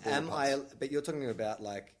hideous ball of pus. But you're talking about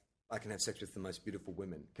like I can have sex with the most beautiful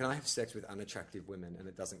women. Can I have sex with unattractive women, and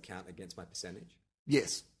it doesn't count against my percentage?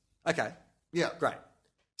 Yes. Okay, Yeah. great.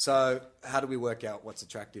 So how do we work out what's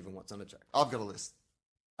attractive and what's unattractive? I've got a list.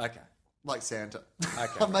 Okay. Like Santa.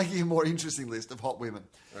 Okay. I'm making a more interesting list of hot women.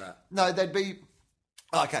 Right. No, they'd be...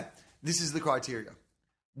 Okay, this is the criteria.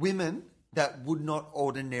 Women that would not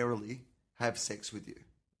ordinarily have sex with you.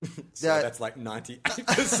 So that's like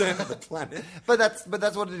 98% of the planet. But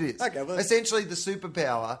that's what it is. Okay, well- Essentially, the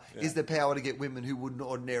superpower is the power to get women who wouldn't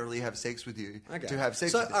ordinarily have sex with you to have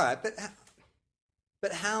sex with you. All right,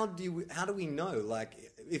 but how do we know? Like,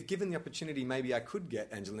 if given the opportunity, maybe I could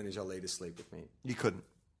get Angelina Jolie to sleep with me. You couldn't.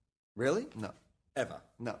 Really? No. Ever?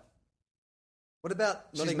 No. What about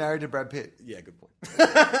She's married to Brad Pitt. Yeah, good point.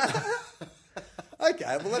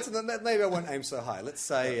 Okay, well, maybe I won't aim so high. Let's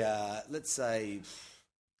say,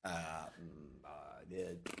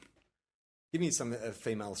 give me some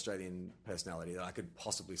female Australian personality that I could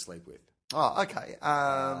possibly sleep with. Oh, okay.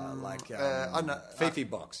 I know. Fifi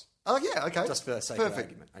Box. Oh, yeah, okay. Just for the sake of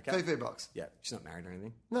argument, okay? Fifi Box. Yeah, she's not married or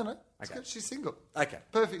anything. No. It's Okay. good. She's single. Okay.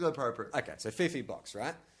 Perfectly appropriate. Okay, so Fifi Box,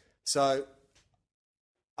 right? So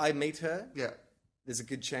I meet her. Yeah. There's a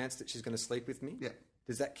good chance that she's going to sleep with me. Yeah.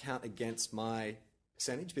 Does that count against my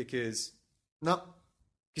percentage? Because No.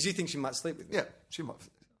 you think she might sleep with me. Yeah, she might.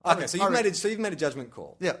 Okay, so you've made a judgment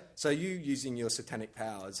call. Yeah. So you, using your satanic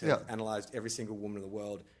powers, have analysed every single woman in the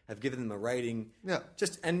world, have given them a rating. Yeah.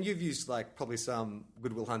 And you've used like probably some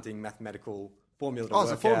Goodwill Hunting mathematical formula to Oh, work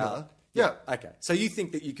it's a formula? out. Yeah. Okay. So you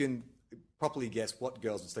think that you can properly guess what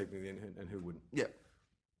girls would sleep with and who wouldn't? Yeah.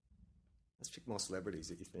 Let's pick more celebrities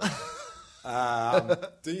that you think.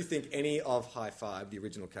 Do you think any of High Five, the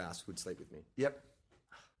original cast, would sleep with me? Yep.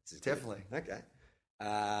 This is good. Definitely. Okay.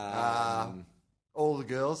 All the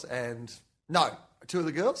girls and... No, 2 of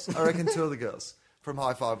the girls? I reckon 2 of the girls from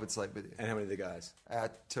High Five would sleep with you. And how many of the guys?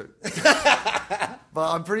 2.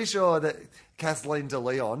 But I'm pretty sure that Kathleen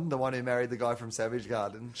DeLeon, the one who married the guy from Savage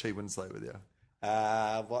Garden, she wouldn't sleep with you.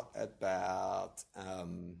 What about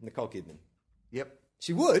Nicole Kidman? Yep.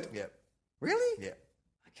 She would? Yep. Really? Yeah.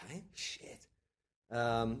 Okay, shit.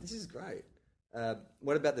 This is great.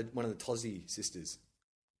 What about one of the Tozzy sisters?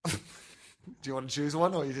 Do you want to choose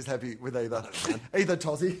one, or are you just happy with either? Either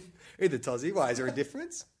Tozzy. Either Tozzy. Why, is there a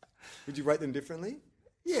difference? Would you rate them differently?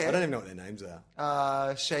 Yeah. I don't even know what their names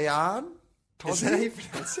are. Cheyenne. Is that how you Tozzy.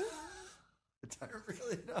 pronounce it? I don't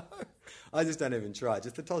really know. I just don't even try.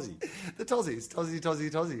 Just the Tozzy. The Tozzies.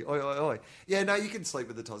 Tozzy. Oi, oi, oi. Yeah, no, you can sleep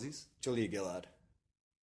with the Tozzies. Julia Gillard.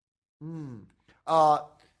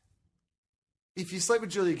 If you sleep with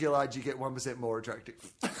Julia Gillard, you get 1% more attractive.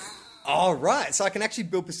 Oh, right. So I can actually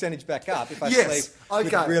build percentage back up if I Yes, sleep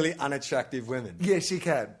with okay. really unattractive women. Yes, you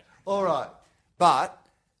can. All right. But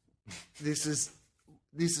this is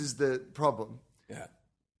the problem. Yeah.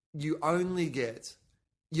 You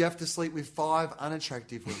have to sleep with 5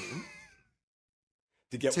 unattractive women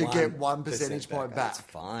To get to get 1 percentage point back. That's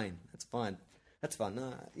fine. That's fine.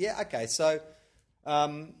 No. Yeah, okay. So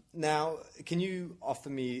now, can you offer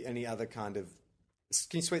me any other kind of...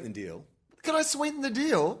 Can you sweeten the deal? Can I sweeten the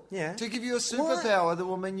deal? Yeah. To give you a superpower that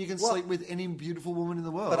will mean you can sleep with any beautiful woman in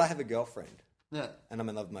the world. But I have a girlfriend. Yeah. And I'm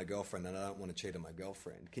in love with my girlfriend, and I don't want to cheat on my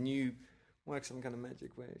girlfriend. Can you work some kind of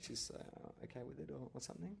magic where she's okay with it or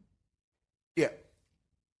something? Yeah.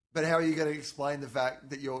 But how are you going to explain the fact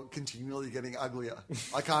that you're continually getting uglier?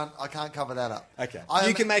 I can't cover that up. Okay. I You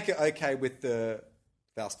am- can make it okay with the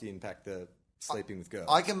Faustian Pact, the sleeping with girls.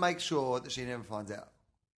 I can make sure that she never finds out.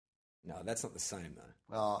 No, that's not the same, though.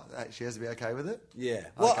 Oh, she has to be okay with it? Yeah.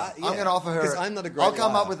 Okay. I'm going to offer her... Because I'm not a great I'll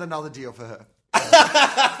come liar. up with another deal for her.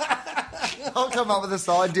 I'll come up with a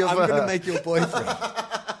side deal I'm for her. going to make your boyfriend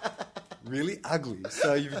really ugly,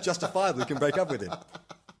 so you justifiably can break up with him.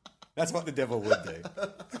 That's what the devil would do.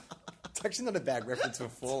 It's actually not a bad reference for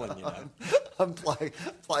Fallen, you know. I'm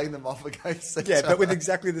playing them off against each Yeah, but other. with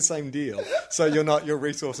exactly the same deal, so your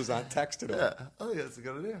resources aren't taxed at all. Yeah, I think that's a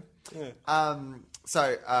good idea.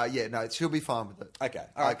 Yeah. No, she'll be fine with it. Okay.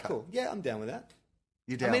 All right. Okay. Cool. Yeah, I'm down with that.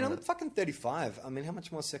 You're down I mean, with I'm it? fucking 35. I mean, how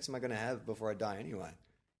much more sex am I going to have before I die anyway?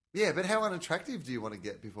 Yeah, but how unattractive do you want to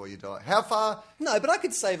get before you die? How far... No, but I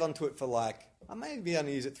could save onto it for I maybe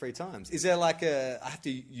only use it 3 times. Is there I have to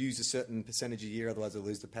use a certain percentage a year, otherwise I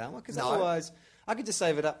lose the power? Because No. otherwise, I could just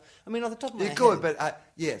save it up. I mean, on the top of my You head. could, but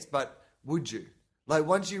yes, but would you? Like,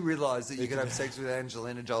 once you realise that you could have sex with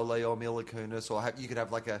Angelina Jolie or Mila Kunis, or you could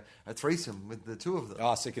have like a threesome with the 2 of them.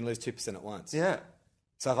 Oh, so you can lose 2% at once. Yeah.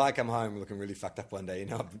 So if I come home looking really fucked up one day,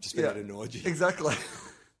 I've just been at an orgy. Exactly.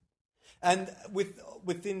 And with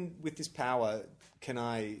this power, do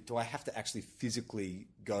I have to actually physically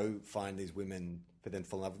go find these women for them to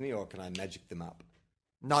fall in love with me, or can I magic them up?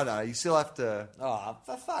 No, you still have to... Oh,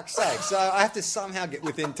 for fuck's sake. So I have to somehow get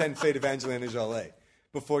within 10 feet of Angelina Jolie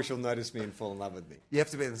before she'll notice me and fall in love with me. You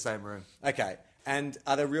have to be in the same room. Okay. And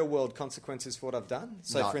are there real world consequences for what I've done?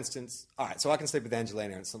 So, No. for instance, all right, so I can sleep with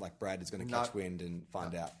Angelina, and it's not like Brad is going to No. catch wind and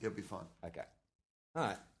find out. You'll be fine. Okay. All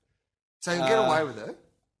right. So you'll get away with it,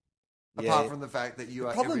 yeah. apart from the fact that you The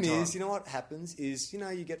are problem every time... is, you know what happens is,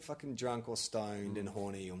 you get fucking drunk or stoned and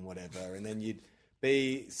horny and whatever, and then you'd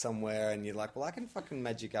be somewhere and you're like, well, I can fucking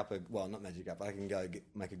magic up not magic up, I can go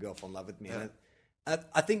make a girl fall in love with me. Yeah. And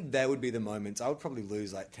I think there would be the moments. I would probably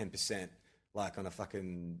lose like 10%, like on a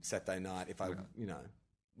fucking Saturday night if I,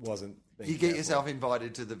 wasn't being You get careful. yourself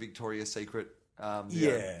invited to the Victoria's Secret fuck,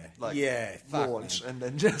 launch, man. and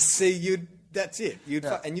then just... See, that's it.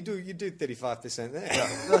 Yeah. And you do 35% there.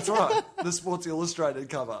 That's right. The Sports Illustrated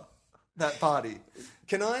cover. That party.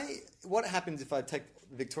 What happens if I take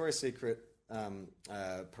the Victoria's Secret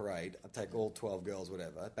parade, I take all 12 girls,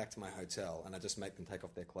 whatever, back to my hotel, and I just make them take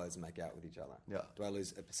off their clothes and make out with each other? Yeah. Do I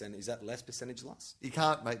lose a percent? Is that less percentage loss? You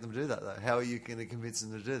can't make them do that, though. How are you going to convince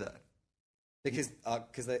them to do that? Because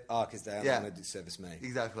they don't Yeah. want to service me.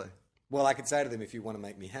 Exactly. Well, I could say to them, if you want to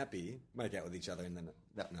make me happy, make out with each other, and then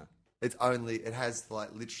no. It has,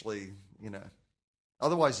 like, literally,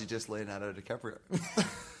 Otherwise, you're just Leonardo DiCaprio.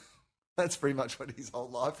 That's pretty much what his whole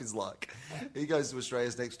life is like. He goes to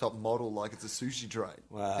Australia's Next Top Model like it's a sushi tray.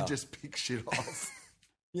 Wow. And just picks shit off.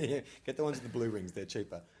 Yeah. Get the ones with the blue rings. They're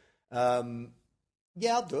cheaper.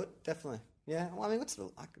 Yeah, I'll do it. Definitely. Yeah. Well, I mean,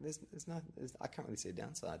 I can't really see a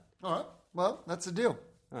downside. All right. Well, that's the deal.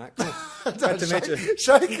 All right, cool. Don't Great to meet you.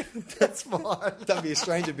 shake. That's fine. Don't be a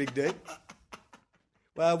stranger, Big D.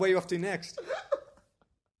 Well, where are you off to next?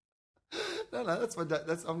 No, that's my day.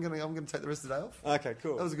 I'm gonna take the rest of the day off. Okay,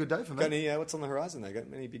 cool. That was a good day for me. Got any, what's on the horizon, though? Got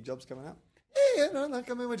any big jobs coming up? Yeah, no,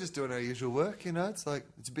 we're just doing our usual work, you know. It's like,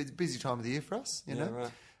 it's a busy time of the year for us, you know.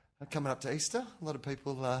 Right. Coming up to Easter, a lot of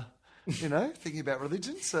people, you know, thinking about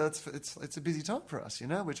religion, so it's a busy time for us, you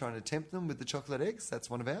know. We're trying to tempt them with the chocolate eggs. That's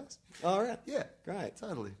one of ours. All right. Yeah. Great.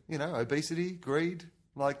 Totally. You know, obesity, greed,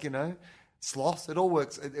 like, you know, sloth, it all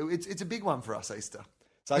works. It's a big one for us, Easter.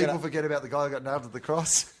 So People forget about the guy who got nailed to the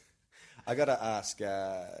cross. I got to ask,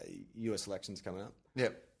 US elections coming up.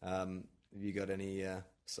 Yep. Have you got any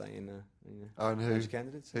say in And major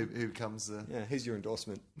candidates? Who comes the... Yeah, who's your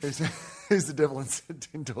endorsement? Who's the devil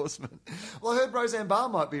endorsement? Well, I heard Roseanne Barr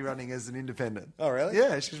might be running as an independent. Oh, really?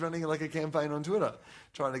 Yeah, she's running like a campaign on Twitter,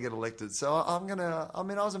 trying to get elected. So I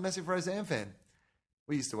was a massive Roseanne fan.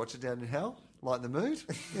 We used to watch it down in hell, lighten the mood,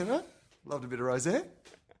 you know. Loved a bit of Roseanne.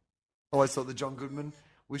 Always thought that John Goodman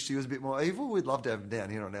wished he was a bit more evil. We'd love to have him down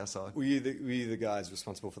here on our side. Were you the guys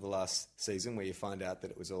responsible for the last season where you find out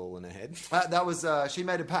that it was all in her head? That was she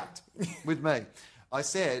made a pact with me. I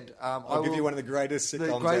said, I'll give you one of the greatest sitcoms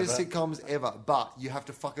The greatest ever. sitcoms ever, but you have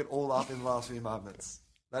to fuck it all up in the last few moments.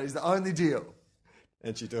 That is the only deal.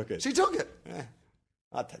 And she took it. She took it. Yeah,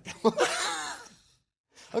 I'd take that one.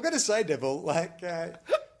 I've got to say, Devil, like,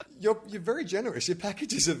 you're very generous. Your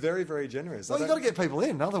packages are very, very generous. Well, you've got to get people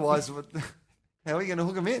in. Otherwise, how are you going to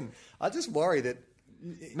hook them in? I just worry that...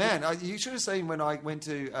 Man, you should have seen when I went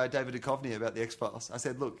to David Duchovny about the X-Files. I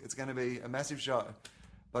said, look, it's going to be a massive show,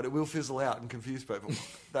 but it will fizzle out and confuse people.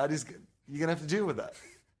 You're going to have to deal with that.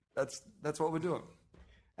 That's what we're doing.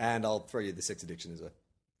 And I'll throw you the sex addiction as a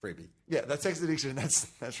freebie. Yeah, that sex addiction, that's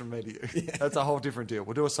from me to you. Yeah. That's a whole different deal.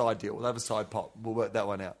 We'll do a side deal. We'll have a side pop. We'll work that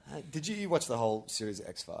one out. Did you watch the whole series of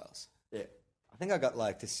X-Files? Yeah. I think I got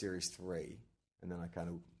like to series 3, and then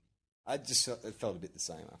I just it felt a bit the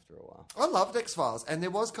same after a while. I loved X-Files, and there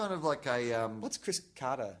was kind of like a... What's Chris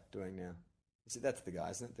Carter doing now? That's the guy,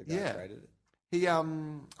 isn't it? The guy who created it. He, I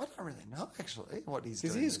don't really know, actually, what he's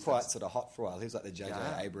doing. Because he was quite sort of hot for a while. He was like the J.J.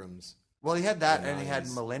 Abrams. Well, he had that, and he had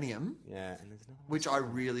Millennium. Yeah. And there's another one. Which I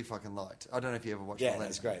really fucking liked. I don't know if you ever watched Millennium. Yeah,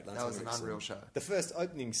 that's great. That was an unreal show. The first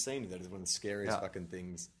opening scene of that is one of the scariest fucking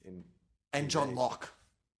things in... And TV. John Locke.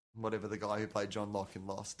 Whatever the guy who played John Locke in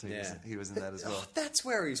Lost. He was in that as well. Oh, that's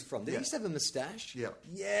where he's from. Did he used to have a moustache? Yeah.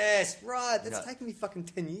 Yes, right. That's taken me fucking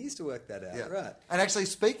 10 years to work that out. Yeah. Right. And actually,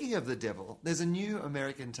 speaking of the devil, there's a new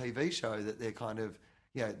American TV show that they're kind of,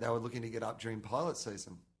 they were looking to get up during pilot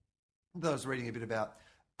season. That I was reading a bit about.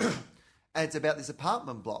 And it's about this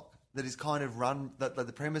apartment block that is kind of run, that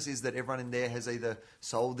the premise is that everyone in there has either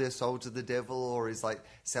sold their soul to the devil or is like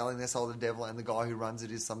selling their soul to the devil, and the guy who runs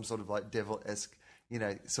it is some sort of like devil-esque,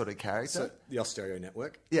 sort of character. So the Austereo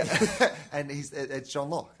Network. Yeah. And it's John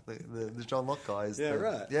Locke. The John Locke guy is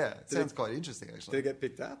right. Yeah, it sounds quite interesting, actually. Did it get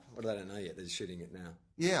picked up? Or they don't know yet? They're just shooting it now.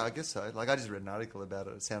 Yeah, I guess so. Like, I just read an article about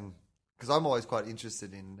it. Because I'm always quite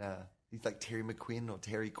interested in, he's like Terry McQuinn or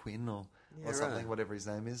Terry Quinn or something, right. whatever his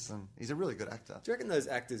name is. And he's a really good actor. Do you reckon those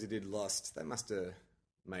actors who did Lost, they must have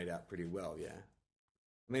made out pretty well, yeah?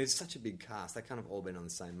 I mean, it's such a big cast. They kind of all been on the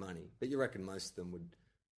same money. But you reckon most of them would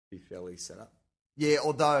be fairly set up? Yeah,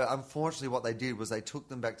 although, unfortunately, what they did was they took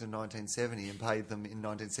them back to 1970 and paid them in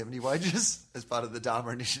 1970 wages as part of the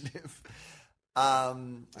Dharma Initiative. I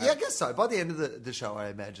guess so. By the end of the show, I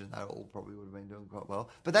imagine they all probably would have been doing quite well.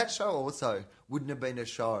 But that show also wouldn't have been a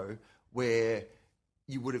show where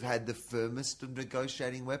you would have had the firmest of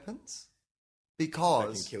negotiating weapons,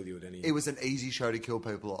 because They can kill you at any... it was an easy show to kill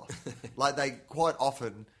people off. Like, they quite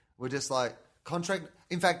often were just like, contract...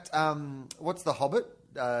 In fact, what's The Hobbit?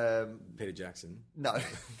 Peter Jackson. No.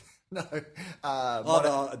 No.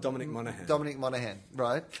 Dominic Monaghan. Dominic Monaghan,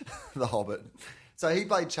 right? The Hobbit. So he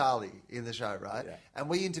played Charlie in the show, right? Yeah. And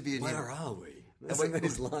we interviewed him. Where are we? That's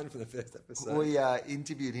his line from the first episode. We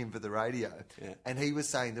interviewed him for the radio. Yeah. And he was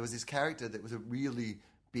saying there was this character that was a really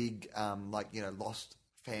big, Lost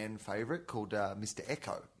fan favourite called Mr.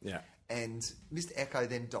 Echo. Yeah. And Mr. Echo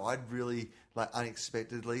then died really,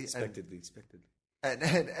 unexpectedly. Expected.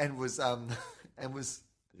 And was... and was...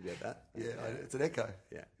 Did you get that? Yeah, it's an echo.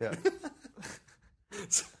 Yeah.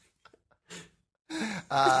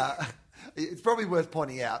 It's probably worth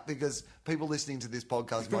pointing out, because people listening to this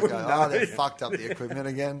podcast might go, "Oh, they've fucked up the equipment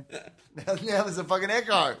again." Now there's a fucking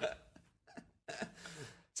echo.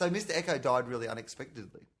 So Mr. Echo died really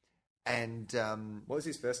unexpectedly. And, What was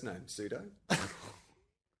his first name? Pseudo?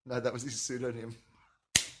 no, that was his pseudonym.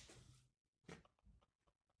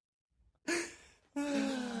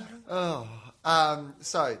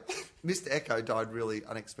 So Mr. Echo died really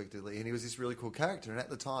unexpectedly, and he was this really cool character. And at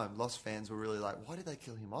the time, Lost fans were really like, why did they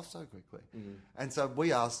kill him off so quickly? And so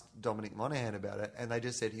we asked Dominic Monaghan about it, and they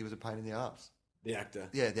just said he was a pain in the arse. The actor.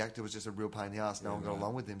 Yeah, the actor was just a real pain in the ass. No one got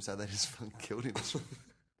along with him, so they just fucking killed him.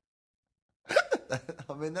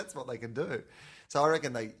 I mean, that's what they can do. So I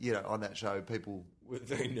reckon they, on that show, people... Were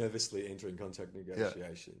very nervously entering contract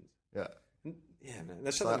negotiations. Yeah. Yeah, man.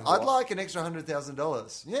 That's So, something I'd like an extra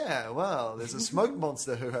 $100,000. Yeah, well, there's a smoke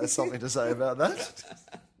monster who has something to say about that.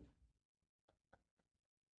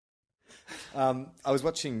 I was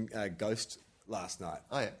watching Ghost last night.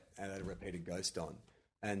 Oh, yeah. And I had a repeated Ghost on.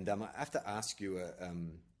 And I have to ask you,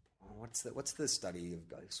 what's the study of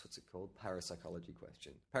ghosts? What's it called? Parapsychology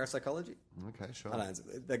question. Parapsychology? Okay, sure. I don't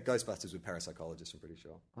know. The Ghostbusters were parapsychologists, I'm pretty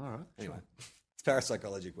sure. All right. Anyway, it's a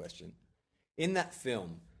parapsychology question. In that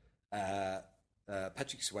film,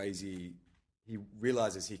 Patrick Swayze, he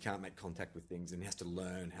realizes he can't make contact with things and he has to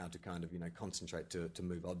learn how to kind of, concentrate to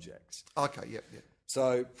move objects. Okay, yeah.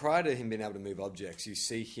 So prior to him being able to move objects, you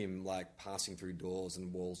see him like passing through doors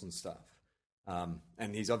and walls and stuff.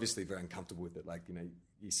 And he's obviously very uncomfortable with it. Like,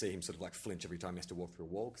 you see him sort of like flinch every time he has to walk through a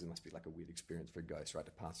wall because it must be like a weird experience for a ghost, right,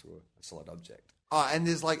 to pass through a solid object. Oh, and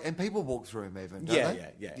there's and people walk through him even, don't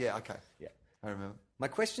they? Yeah. Yeah, okay. Yeah. I remember. My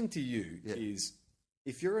question to you is,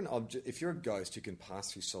 if you're a ghost who can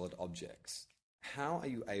pass through solid objects, how are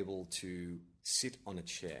you able to sit on a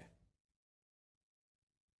chair?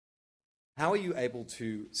 How are you able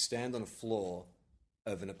to stand on a floor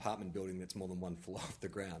of an apartment building that's more than one floor off the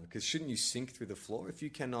ground? Because shouldn't you sink through the floor? If you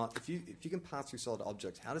can pass through solid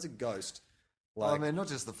objects, how does a ghost I mean, not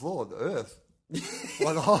just the floor, the earth.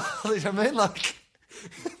 Like the whole, I mean, like...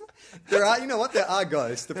 There are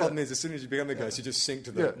ghosts. The problem is, as soon as you become a ghost, you just sink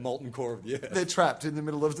to the molten core of the earth. They're trapped in the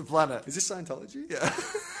middle of the planet. Is this Scientology? Yeah.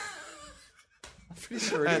 I'm pretty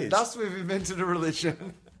sure it is. And thus we've invented a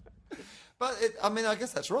religion. But, I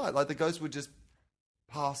guess that's right. Like, the ghost would just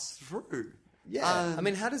pass through. Yeah.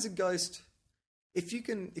 How does a ghost... If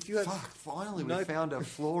you have... Fuck, finally we found a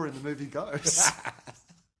flaw in the movie Ghost.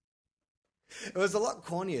 It was a lot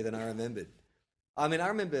cornier than I remembered. I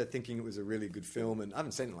remember thinking it was a really good film, and I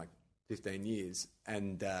haven't seen it in like 15 years.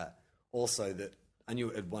 And also that I knew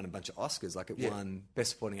it had won a bunch of Oscars. Like, it won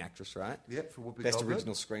Best Supporting Actress, right? Yep, for Whoopi Best Goldberg.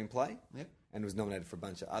 Original Screenplay. Yep. And was nominated for a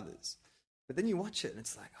bunch of others. But then you watch it, and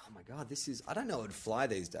it's like, oh my God, I don't know it would fly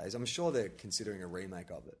these days. I'm sure they're considering a remake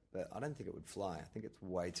of it, but I don't think it would fly. I think it's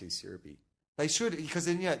way too syrupy. They should, because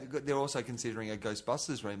then, they're also considering a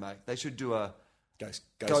Ghostbusters remake. They should do a... Ghost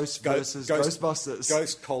versus Ghostbusters.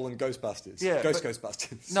 Ghost : Ghostbusters. Yeah,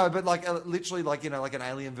 Ghostbusters. No, but literally like an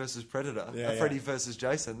Alien versus Predator, Yeah, Freddy versus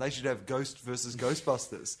Jason. They should have Ghost versus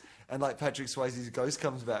Ghostbusters, and like Patrick Swayze's ghost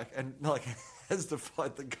comes back and like has to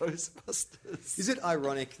fight the Ghostbusters. Is it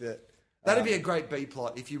ironic that That'd be a great B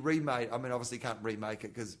plot if you remade. Obviously you can't remake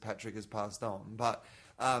it because Patrick has passed on, but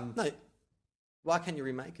no? Why can't you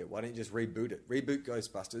remake it? Why don't you just reboot it? Reboot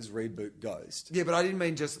Ghostbusters, reboot Ghost. Yeah, but I didn't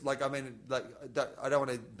mean just I don't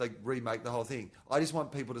want to remake the whole thing. I just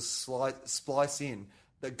want people to splice in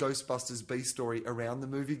the Ghostbusters B story around the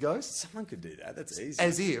movie Ghost. Someone could do that. That's easy.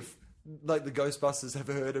 As if the Ghostbusters have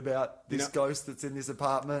heard about this ghost that's in this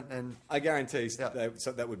apartment, and I guarantee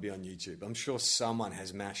that would be on YouTube. I'm sure someone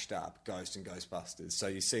has mashed up Ghost and Ghostbusters, so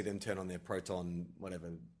you see them turn on their proton, what are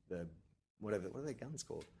their guns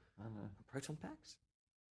called? I don't know. Proton packs?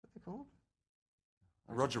 What are they called?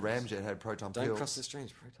 Roger Ramjet had proton Don't pills. cross the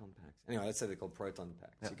streams, proton packs. Anyway, let's say they're called proton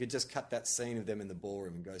packs. Yep. You could just cut that scene of them in the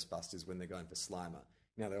ballroom in Ghostbusters when they're going for Slimer.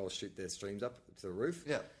 They all shoot their streams up to the roof.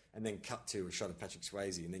 Yeah. And then cut to a shot of Patrick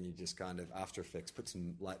Swayze, and then you just kind of, After Effects, put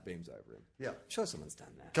some light beams over him. Yeah. I'm sure someone's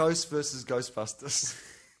done that. Ghost versus Ghostbusters.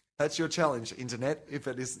 That's your challenge, internet, if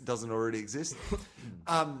it doesn't already exist.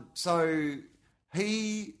 So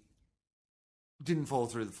he didn't fall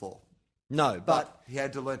through the floor. No, But he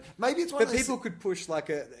had to learn. Maybe it's one But of those... people could push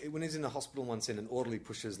when he's in the hospital one scene, an orderly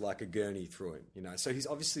pushes like a gurney through him, So he's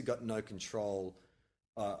obviously got no control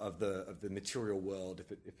of the material world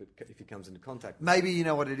if he comes into contact with it. Maybe you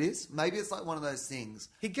know what it is? Maybe it's like one of those things.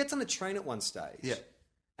 He gets on a train at one stage. Yeah.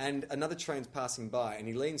 And another train's passing by, and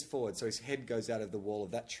he leans forward so his head goes out of the wall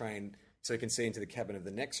of that train so he can see into the cabin of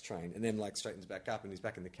the next train, and then straightens back up and he's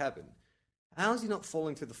back in the cabin. How is he not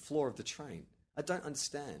falling through the floor of the train? I don't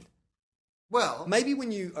understand. Well... Maybe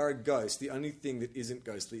when you are a ghost, the only thing that isn't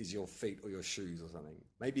ghostly is your feet or your shoes or something.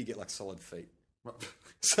 Maybe you get solid feet.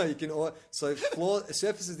 So you can,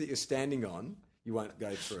 surfaces that you're standing on, you won't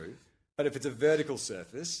go through. But if it's a vertical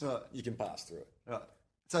surface, Right. you can pass through it. Right.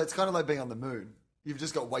 So it's kind of like being on the moon. You've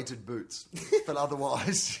just got weighted boots, but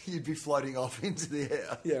otherwise you'd be floating off into the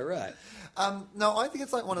air. Yeah, right. No, I think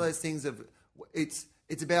it's like one of those things of it's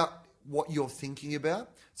about what you're thinking about.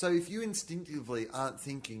 So if you instinctively aren't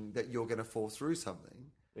thinking that you're going to fall through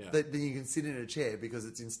something, Yeah. then you can sit in a chair because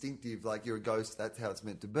it's instinctive, like you're a ghost. That's how it's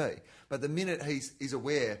meant to be. But the minute he's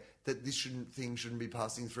aware that this thing shouldn't be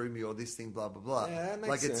passing through me, or this thing, blah blah blah. Yeah, that makes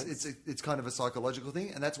like sense. it's kind of a psychological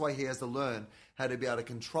thing, and that's why he has to learn how to be able to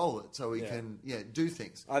control it, so he can do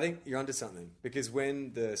things. I think you're onto something, because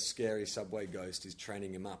when the scary subway ghost is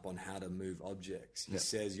training him up on how to move objects, he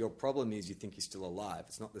says, your problem is you think you're still alive.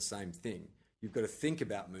 It's not the same thing. You've got to think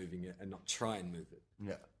about moving it and not try and move it.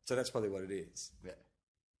 Yeah, So that's probably what it is. yeah.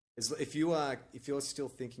 If you're still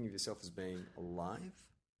thinking of yourself as being alive,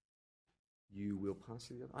 you will pass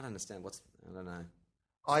through the other. I don't understand. I don't know.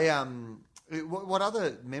 What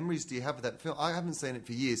other memories do you have of that film? I haven't seen it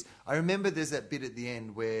for years. I remember there's that bit at the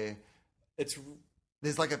end where It's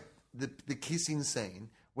there's like the kissing scene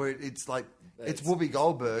where it's like it's Whoopi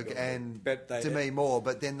Goldberg and But they- Demi Moore,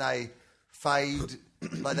 but then they fade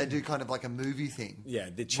like they do kind of like a movie thing. Yeah,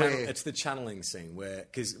 it's the channeling scene where,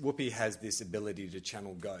 because Whoopi has this ability to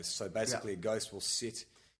channel ghosts. So basically, a ghost will sit.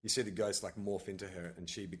 You see the ghost like morph into her, and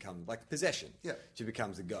she becomes like possession. Yeah. She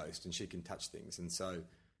becomes a ghost, and she can touch things. And so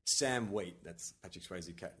Sam Wheat, that's Patrick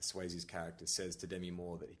Swayze's character, says to Demi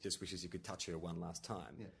Moore that he just wishes he could touch her one last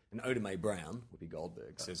time. Yeah. And Oda Mae Brown, Whoopi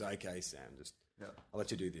Goldberg, says, "Okay, Sam, I'll let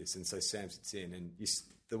you do this." And so Sam sits in, and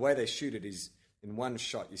the way they shoot it is, in one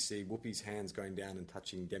shot, you see Whoopi's hands going down and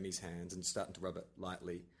touching Demi's hands and starting to rub it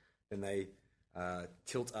lightly. Then they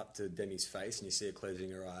tilt up to Demi's face, and you see her closing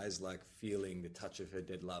her eyes, like feeling the touch of her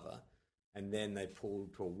dead lover. And then they pull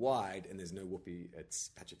to a wide, and there's no Whoopi. It's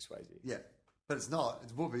Patrick Swayze. Yeah, but it's not.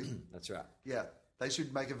 It's Whoopi. That's right. Yeah, they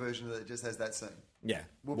should make a version that just has that scene. Yeah,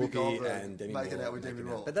 Whoopi Goldberg and Demi making Moore out with Demi making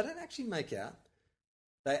Moore. But they don't actually make out.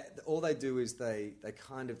 All they do is they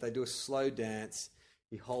do a slow dance.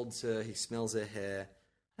 He holds her. He smells her hair.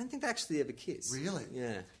 I don't think they actually ever kiss. Really?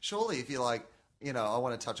 Yeah. Surely, if you're like, I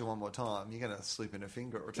want to touch her one more time, you're going to slip in a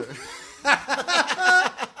finger or two.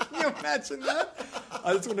 Can you imagine that?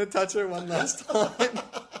 I just want to touch her one last time.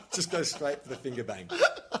 Just go straight for the finger bang.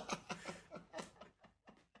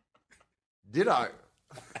 Ditto.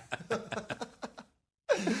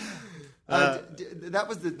 That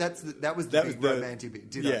was the big romantic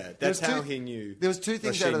bit. Ditto. Yeah, that's how he knew. There was two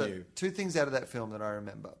things knew. two things out of that film that I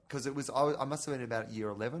remember, because it was I must have been about year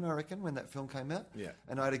 11, I reckon, when that film came out. Yeah.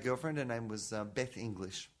 And I had a girlfriend. Her name was Beth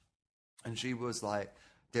English, and she was like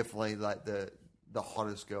definitely like the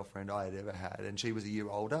hottest girlfriend I had ever had. And she was a year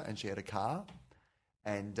older, and she had a car.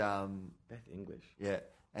 And Beth English. yeah,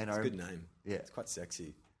 and It's a good name. Yeah. It's quite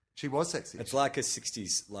sexy. She was sexy. It's like a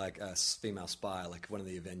 60s, like a female spy, like one of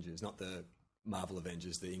the Avengers, not the Marvel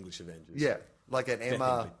Avengers, the English Avengers. Yeah, like an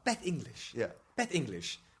Emma. Beth English. Yeah. Beth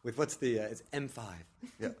English. With it's M5.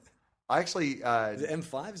 Yeah, I actually Is it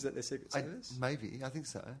M5? Is that their secret service? maybe I think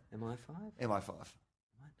so. MI5? MI5.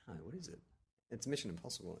 No, what is it? It's Mission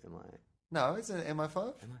Impossible. No, it's an MI5.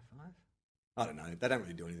 MI5? I don't know. They don't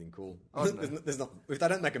really do anything cool. Oh, no. There's not. If they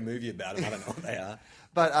don't make a movie about them, I don't know what they are.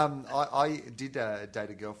 But I did date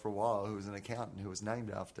a girl for a while who was an accountant who was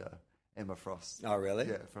named after Emma Frost. Oh, really?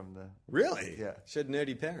 Yeah, from the Really? Yeah. She had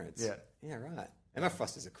nerdy parents. Yeah. Yeah, right. Emma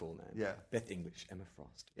Frost is a cool name. Yeah. Beth English, Emma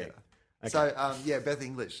Frost. yeah. Okay. So Beth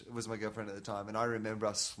English was my girlfriend at the time, and I remember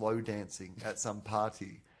us slow dancing at some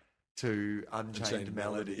party to Unchained Unchained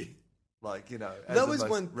Melody. Melody. Like, as That the was most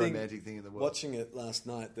one thing. romantic thing in the world. Watching it last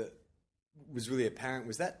night that was really apparent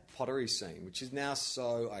was that pottery scene, which is now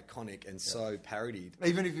so iconic and so parodied.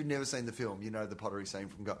 Even if you've never seen the film, you know the pottery scene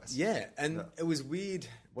from Guys. Yeah, and it was weird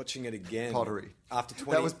watching it again. Pottery. After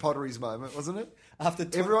 20... That was Pottery's moment, wasn't it? After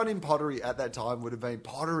 20... Everyone in Pottery at that time would have been,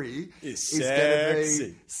 Pottery Is going to be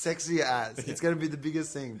sexy. sexy as. It's going to be the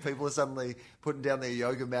biggest thing. People are suddenly putting down their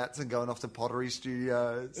yoga mats and going off to Pottery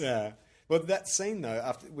studios. Yeah. Well, that scene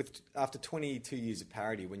though, after 22 years of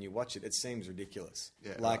parody, when you watch it, it seems ridiculous.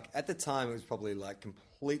 Yeah, like at the time, it was probably like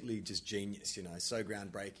completely just genius, so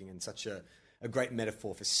groundbreaking and such a great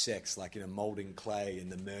metaphor for sex, like molding clay and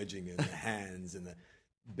the merging and the hands and the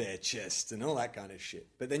bare chest and all that kind of shit.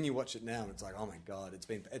 But then you watch it now and it's like, oh my god,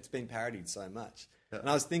 it's been parodied so much. Yeah. And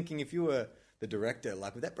I was thinking, if you were the director,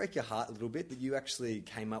 like, would that break your heart a little bit that you actually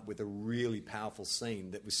came up with a really powerful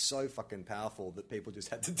scene that was so fucking powerful that people just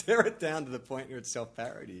had to tear it down to the point where it's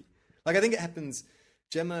self-parody? Like, I think it happens.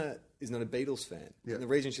 Gemma is not a Beatles fan. Yeah. And the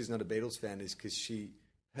reason she's not a Beatles fan is because she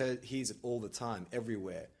hears it all the time,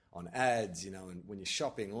 everywhere, on ads, and when you're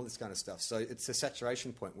shopping, all this kind of stuff. So it's a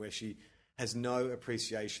saturation point where she has no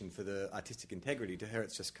appreciation for the artistic integrity. To her,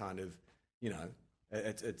 it's just kind of,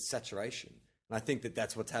 it's saturation. And I think that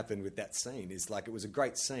that's what's happened with that scene. Is like it was a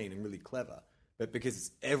great scene and really clever, but because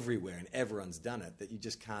it's everywhere and everyone's done it, that you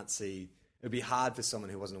just can't see. It would be hard for someone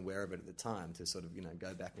who wasn't aware of it at the time to sort of,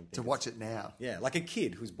 go back and think To watch it now. Yeah, like a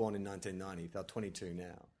kid who's born in 1990, if they're 22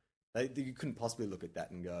 now. You couldn't possibly look at that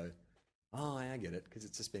and go, oh, I get it, because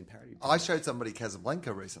it's just been parodied. I showed somebody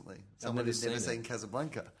Casablanca recently. Someone never who's never seen it. seen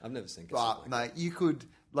Casablanca. I've never seen But, Casablanca. mate, you could,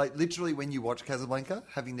 literally when you watch Casablanca,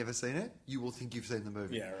 having never seen it, you will think you've seen the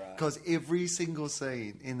movie. Yeah, right. Because every single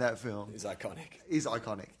scene in that film It's iconic. is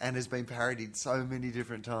iconic and has been parodied so many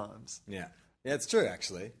different times. Yeah. Yeah, it's true,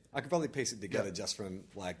 actually. I could probably piece it together Yeah. just from,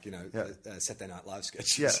 Yeah. Saturday Night Live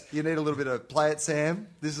sketches. Yeah, you need a little bit of play it, Sam.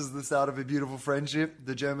 This is the start of a beautiful friendship.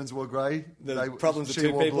 The Germans wore grey. The problems of she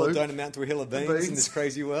two wore people blue. don't amount to a hill of beans in this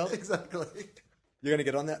crazy world. Exactly. You're going to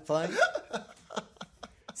get on that plane?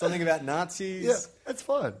 Something about Nazis? Yeah, that's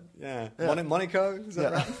fine. Yeah. Yeah. Monaco? Is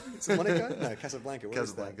that Yeah. right? Is it Monaco? No, Casablanca. What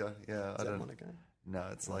is that? Casablanca. Yeah, Is I that don't. Monaco? No,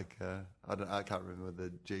 it's like I can't remember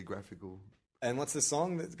the geographical. And what's the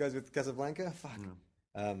song that goes with Casablanca? Fuck.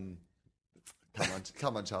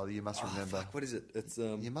 Come on, Charlie. You must remember. Fuck, what is it? It's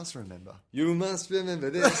You must remember. You must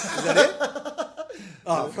remember this. Is that it?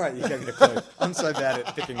 Oh, right, you gave me the clue. I'm so bad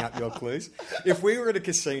at picking up your clues. If we were at a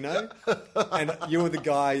casino and you were the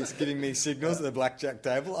guy giving me signals at the blackjack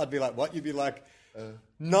table, I'd be like, what? You'd be like,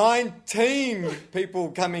 19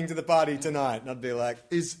 people coming to the party tonight. And I'd be like,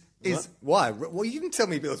 Is why? Well, you didn't tell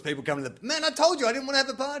me there was people coming to the... Man, I told you I didn't want to have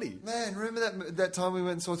a party. man? Remember that time we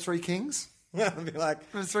went and saw Three Kings? I'd be like,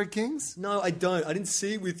 Remember Three Kings? no, I don't. I didn't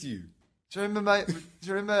see it with you. Do you remember, mate? Do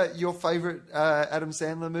you remember your favourite Adam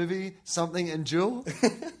Sandler movie, Something and Jill?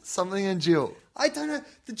 Something and Jill. I don't know.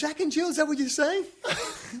 The Jack and Jill, is that what you're saying?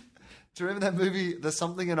 Do you remember that movie, The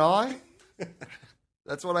Something and I?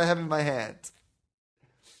 That's what I have in my hand.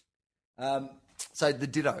 So the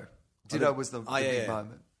Ditto. Ditto was the big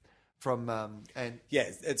moment. From and Yeah,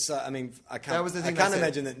 it's. I mean, I can't. That was the thing I can't they said.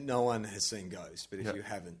 imagine that no one has seen Ghost. But if Yeah. you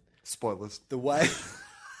haven't, spoilers. the way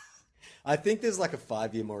I think there's like a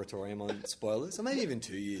 5-year moratorium on spoilers, or maybe even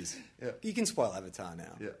 2 years. Yeah. You can spoil Avatar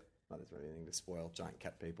now. Yeah. Not there's really anything to spoil. Giant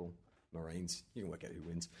cat people, Marines. You can work out who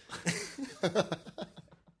wins.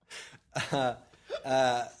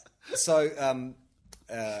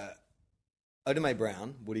 Oda Mae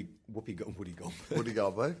Brown, Whoopi Goldberg. Woody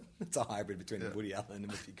Goldberg. It's a hybrid between Woody Allen and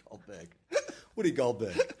Whoopi Goldberg. Whoopi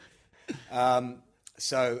Goldberg.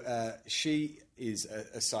 She is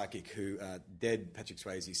a psychic who dead Patrick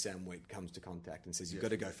Swayze, Sam Wheat, comes to contact and says, you've got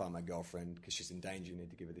to go find my girlfriend because she's in danger. You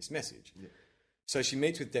need to give her this message. Yeah. So she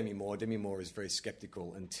meets with Demi Moore. Demi Moore is very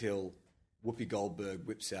skeptical until Whoopi Goldberg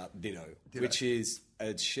whips out Ditto, which is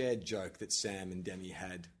a shared joke that Sam and Demi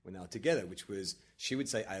had when they were together, which was she would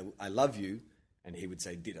say, I love you, and he would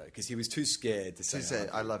say Ditto because he was too scared to say, He said,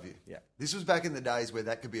 I love you. Yeah. This was back in the days where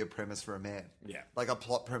that could be a premise for a man. Yeah. Like a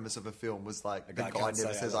plot premise of a film was like, the guy guy can't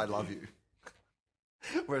never say, says, "I I love love you.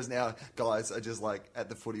 Whereas now, guys are just like at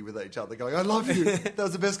the footy with each other going, I love you. That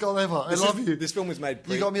was the best goal ever. I love you. This film was made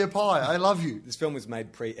You got me a pie. I love you. This film was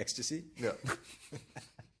made pre-ecstasy. Yeah.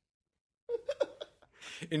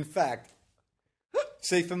 In fact,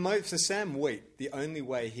 see, for Sam Wheat, the only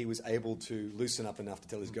way he was able to loosen up enough to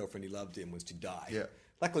tell his girlfriend he loved him was to die. Yeah.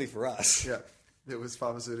 Luckily for us. Yeah. It was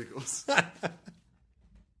pharmaceuticals.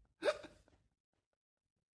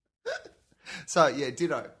 So, yeah,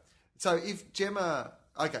 Ditto. So if Gemma...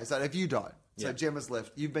 Okay, so if you died, so Yeah. Gemma's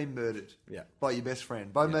left, you've been murdered Yeah. by your best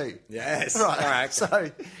friend, by me. Yes. Right. All right.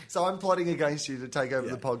 So I'm plotting against you to take over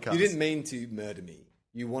the podcast. You didn't mean to murder me.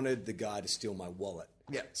 You wanted the guy to steal my wallet.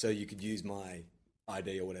 Yeah. So you could use my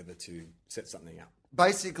ID or whatever to set something up.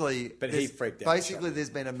 Basically... But he there's- freaked out. Basically, there's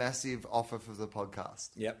been a massive offer for the podcast.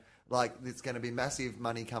 Yep. Like, it's going to be massive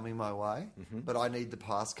money coming my way, but I need the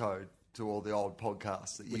passcode to all the old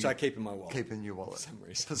podcasts that you... Which I keep in my wallet. Keep in your wallet. For some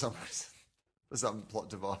reason. For some reason. For some plot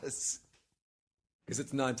device. Because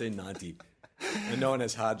it's 1990 and no one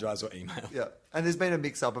has hard drives or email. Yeah. And there's been a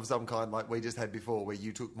mix-up of some kind like we just had before where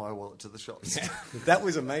you took my wallet to the shops. That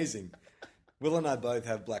was amazing. Will and I both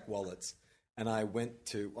have black wallets. And I went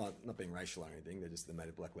to, well, not being racial or anything, they're made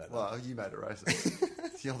of black leather. Well, you made it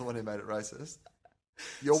racist. You're the one who made it racist.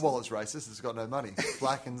 Your wallet's racist. It's got no money.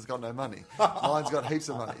 Blacken's got no money. Mine's got heaps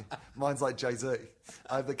of money. Mine's like Jay-Z.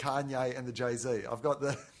 I have the Kanye and the Jay-Z. I've got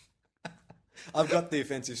the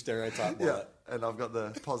offensive stereotype wallet. and I've got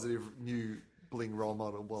the positive new bling role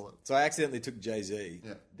model wallet. So I accidentally took Jay-Z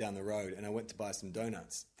Yeah. down the road and I went to buy some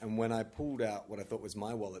donuts. And when I pulled out what I thought was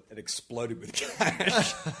my wallet, it exploded with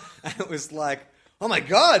cash. And it was like, oh my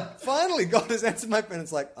God, finally God has answered my prayer. And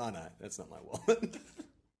it's like, oh no, that's not my wallet.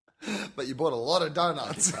 But you bought a lot of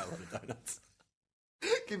donuts. A lot of donuts.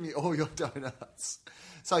 Give me all your donuts.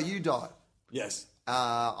 So you died. Yes.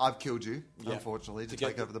 I've killed you, Yeah. unfortunately, to To get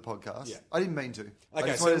take over the podcast. Yeah. I didn't mean to. I Okay,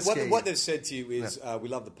 just so wanted to scare what you. they've said to you is, we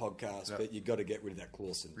love the podcast, but you've got to get rid of that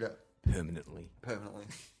Clawson. Yeah. Permanently. Permanently.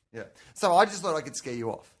 Yeah. So I just thought I could scare you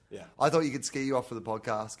off. Yeah. I thought you could scare you off for the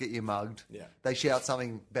podcast, get you mugged. Yeah. They shout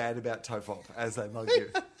something bad about Tofop as they mug you.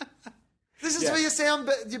 This is Yeah.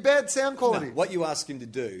 for your bad sound quality. No, what you ask him to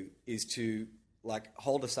do is to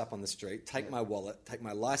hold us up on the street, take my wallet, take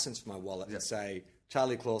my license from my wallet, and say,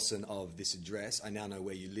 Charlie Clawson of this address, I now know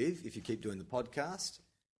where you live. If you keep doing the podcast,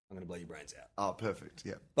 I'm going to blow your brains out. Oh, perfect.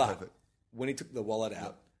 Yeah. But perfect. when he took the wallet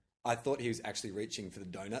out, I thought he was actually reaching for the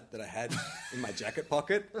donut that I had in my jacket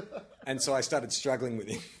pocket. And so I started struggling with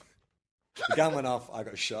him. The gun went off. I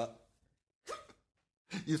got shot.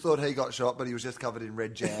 You thought he got shot, but he was just covered in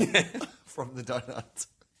red jam from the donuts.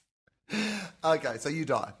 Okay, so you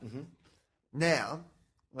die. Mm-hmm. Now,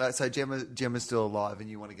 so Gemma's still alive and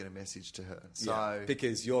you want to get a message to her. So Yeah,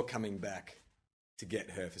 because you're coming back to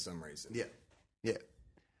get her for some reason. Yeah.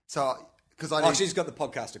 So, because I Oh, need... she's got the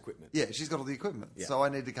podcast equipment. Yeah, she's got all the equipment. Yeah. So I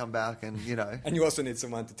need to come back and, And you also need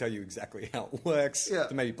someone to tell you exactly how it works, Yeah.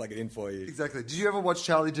 to maybe plug it in for you. Exactly. Did you ever watch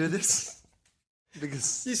Charlie do this?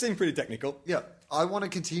 Because, You seem pretty technical. yeah, I want to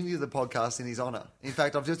continue the podcast in his honour. In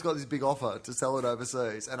fact, I've just got this big offer to sell it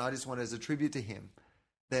overseas, and I just want, as a tribute to him,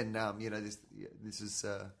 then, this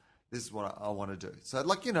is what I want to do. So,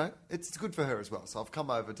 it's good for her as well. So I've come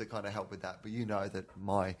over to kind of help with that, but you know that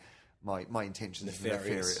my intentions are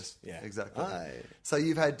nefarious. Yeah. Exactly. Aye. So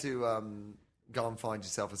you've had to go and find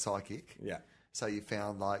yourself a psychic. Yeah. So you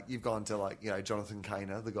found you've gone to Jonathan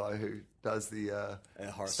Kaner, the guy who does the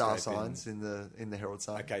horoscope star signs in the Herald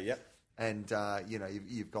Sun. Okay, yep. And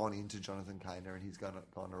you've gone into Jonathan Kaner, and he's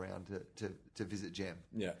gone around to visit Jem.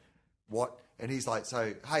 Yeah. What? And he's like,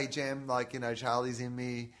 so hey Jem, Charlie's in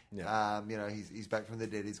me. Yeah. He's back from the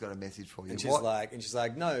dead. He's got a message for you. And she's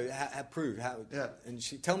like, no, prove how. Yeah. And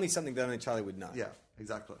she tell me something that only Charlie would know. Yeah,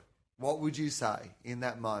 exactly. What would you say in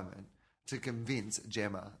that moment to convince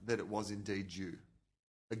Gemma that it was indeed you,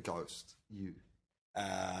 a ghost, you?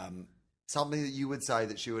 Something that you would say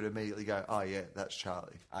that she would immediately go, oh yeah, that's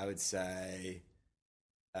Charlie. I would say,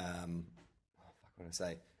 what would I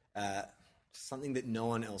say? Something that no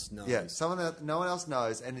one else knows. Yeah, someone that no one else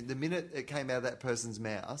knows, and the minute it came out of that person's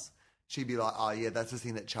mouth, she'd be like, oh yeah, that's the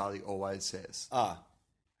thing that Charlie always says.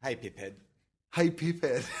 Hey, Piphead. Hey,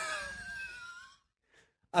 Piphead.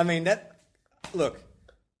 I mean, look,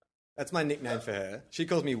 that's my nickname for her. She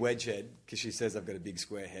calls me Wedgehead because she says I've got a big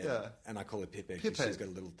square head. Yeah. And I call her Piphead because Piphead. she's got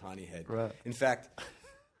a little tiny head. Right. In fact,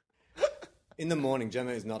 in the morning,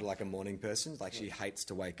 Gemma is not like a morning person. She hates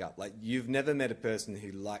to wake up. You've never met a person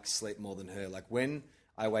who likes sleep more than her. When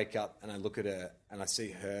I wake up and I look at her and I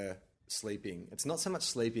see her sleeping, it's not so much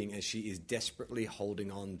sleeping as she is desperately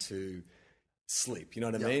holding on to sleep. You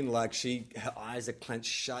know what I mean? Her eyes are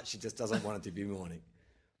clenched shut. She just doesn't want it to be morning.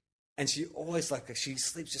 And she always she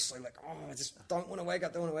sleeps just I just don't want to wake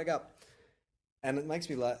up, And it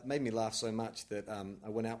made me laugh so much that I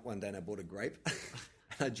went out one day and I bought a grape.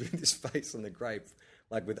 And I drew this face on the grape,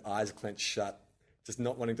 with eyes clenched shut, just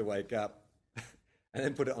not wanting to wake up, and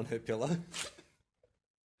then put it on her pillow.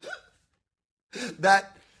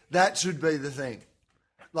 That should be the thing.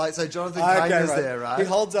 So Jonathan Kaner's right. there, right? He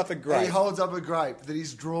holds up a grape. He holds up a grape that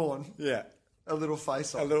he's drawn Yeah, a little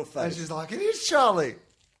face on. A little face. And she's like, it is Charlie.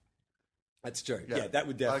 that's true. Yeah. Yeah, that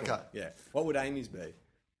would definitely. Okay. Yeah. What would Amy's be?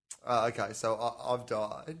 Okay, so I've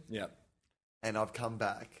died, Yeah, and I've come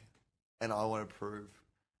back, and I want to prove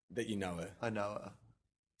that you know her. I know her.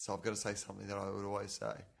 So I've got to say something that I would always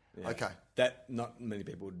say. Yeah. Okay. That not many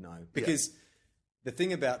people would know. Because the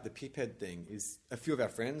thing about the Piphead thing is a few of our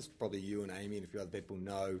friends, probably you and Amy and a few other people,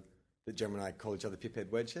 know that Gemma and I call each other Piphead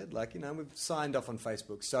Wedgehead. We've signed off on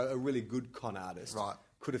Facebook. So a really good con artist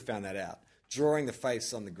could have found that out. Drawing the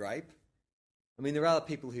face on the grape. I mean, there are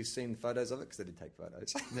people who've seen photos of it because they did take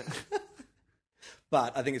photos.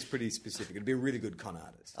 But I think it's pretty specific. It'd be a really good con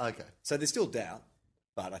artist. Okay. So there's still doubt,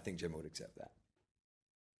 but I think Gemma would accept that.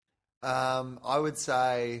 I would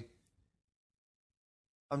say,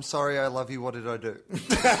 I'm sorry, I love you, what did I do?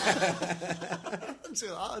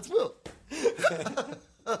 It's Will.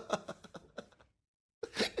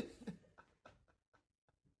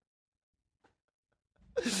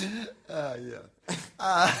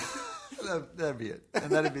 Yeah. That'd be it.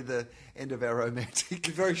 And that'd be the end of our romantic. It's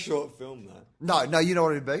a very short film, though. No, you know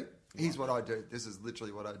what it'd be? Here's what I do. This is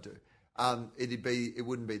literally what I do. It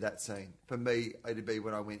wouldn't be that scene. For me, it'd be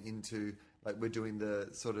when I went into, we're doing the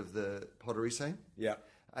sort of the pottery scene. Yeah.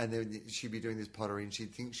 And then she'd be doing this pottery and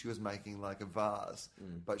she'd think she was making like a vase,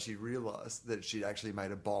 but she realised that she'd actually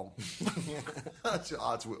made a bong.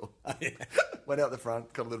 Arts will. Went out the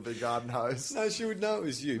front, got a little bit of garden hose. No, she would know it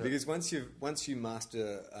was you because once you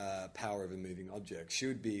master power of a moving object, she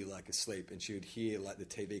would be like asleep and she would hear like the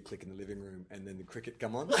TV click in the living room and then the cricket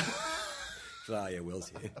come on. So, oh yeah, Will's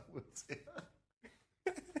here.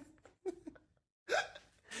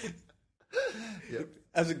 Yep.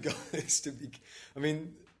 As a ghost,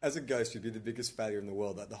 you'd be the biggest failure in the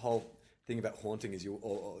world. Like the whole thing about haunting is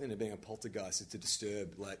being a poltergeist is to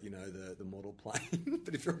disturb, like, the mortal plane.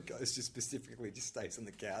 But if you're a ghost, you specifically just stays on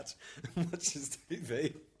the couch and watches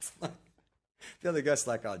TV. It's like the other ghost's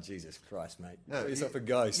like, oh Jesus Christ, mate, call yourself a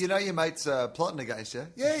ghost. You know your mate's plotting against you.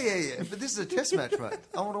 Yeah. But this is a test match, mate.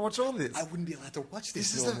 I want to watch all this. I wouldn't be allowed to watch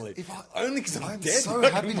this Is normally. only because I'm dead. So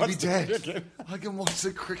happy to be dead. I can watch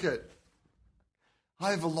the cricket. I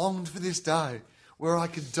have longed for this day where I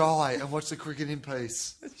could die and watch the cricket in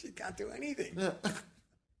peace. She can't do anything. Yeah.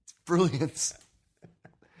 It's brilliant.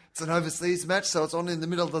 It's an overseas match, so it's on in the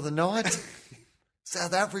middle of the night.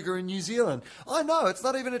 South Africa and New Zealand. I know, it's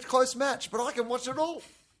not even a close match, but I can watch it all.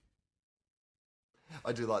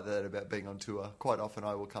 I do like that about being on tour. Quite often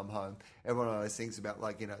I will come home. Everyone always thinks about,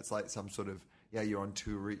 like, it's like some sort of, you're on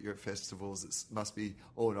tour, you're at festivals, it must be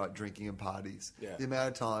all night drinking and parties. Yeah. The amount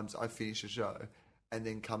of times I finish a show and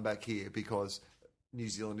then come back here because New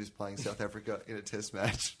Zealand is playing South Africa in a test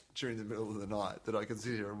match during the middle of the night that I can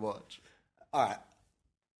sit here and watch. All right.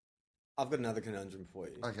 I've got another conundrum for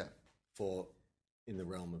you. Okay. For in the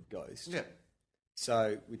realm of ghosts. Yeah.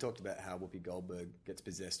 So we talked about how Whoopi Goldberg gets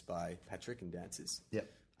possessed by Patrick and dances. Yeah.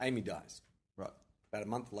 Amy dies. Right. About a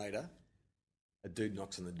month later, a dude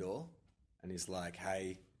knocks on the door and he's like,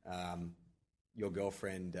 hey, your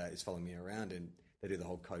girlfriend is following me around, and they do the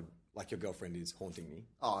whole code. Like, your girlfriend is haunting me.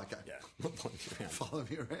 Oh, okay. Yeah, not following you around. Follow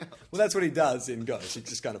me around. Well, that's what he does in Ghost. He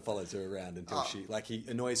just kind of follows her around until he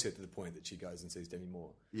annoys her to the point that she goes and sees Demi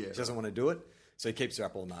Moore. Yeah. She doesn't want to do it, so he keeps her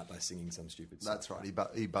up all night by singing some stupid song. That's right.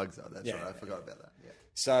 He bugs her. That's Yeah, right. I yeah, forgot about that. Yeah.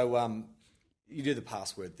 So you do the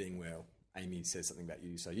password thing where Amy says something about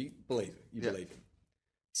you, so you believe it. You believe him.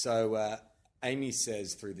 So Amy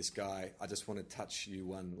says through this guy, I just want to touch you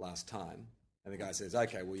one last time. And the guy says,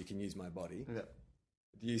 okay, well, you can use my body. Yeah.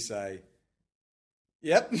 Do you say,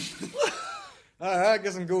 yep, all right, I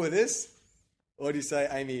guess I'm good with this? Or do you say,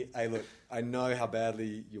 Amy, hey, look, I know how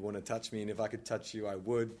badly you want to touch me, and if I could touch you, I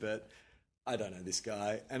would, but I don't know this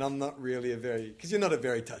guy, and I'm not really because you're not a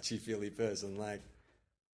very touchy-feely person, like.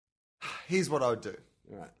 Here's what I would do.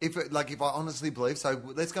 Right. If I honestly believe, so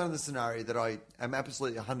let's go into the scenario that I am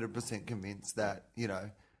absolutely 100% convinced that,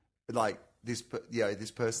 this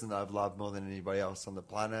person that I've loved more than anybody else on the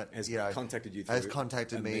planet Has contacted you has through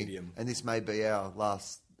contacted a me, medium. and this may be our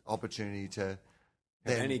last opportunity to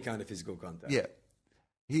then, Any kind of physical contact. Yeah.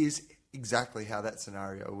 Here's exactly how that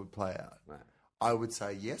scenario would play out. Right. I would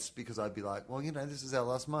say yes, because I'd be like, well, this is our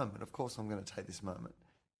last moment. Of course I'm going to take this moment.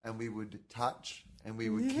 And we would touch and we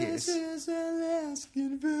would kiss. This is our last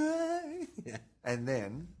goodbye. Yeah. And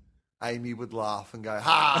then Amy would laugh and go,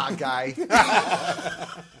 ha, gay.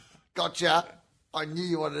 Gotcha. I knew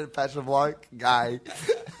you wanted a passion bloke. Gay.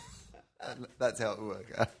 And that's how it would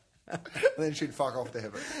work. And then she'd fuck off to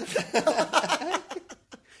heaven.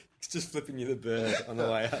 It's just flipping you the bird on the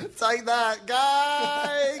way up. Take that.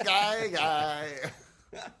 Gay.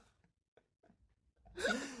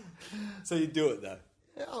 So you do it, though?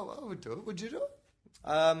 Yeah, I would do it. Would you do it?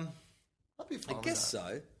 I'd be fine I with guess that.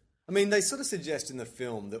 so. I mean, they sort of suggest in the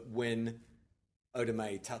film that when Oda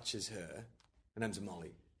Mae touches her name's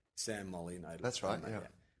Molly, Sam Molly and Oda. That's right, Oda Mae, yeah.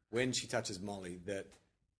 When she touches Molly, that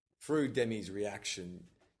through Demi's reaction,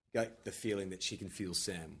 you get the feeling that she can feel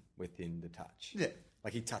Sam within the touch. Yeah.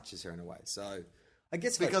 Like he touches her in a way. So I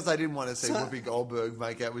guess Because they didn't want to see Whoopi Goldberg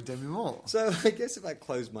make out with Demi Moore. So I guess if I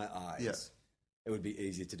close my eyes, Yeah. it would be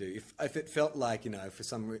easier to do. If it felt like, for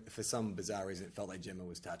some bizarre reason, it felt like Gemma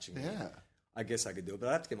was touching me. Yeah. I guess I could do it, but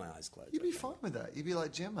I'd have to get my eyes closed. You'd be fine with that. You'd be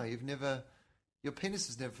like, Gemma, your penis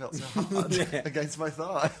has never felt so hard against my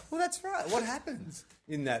thigh. Well, that's right. What happens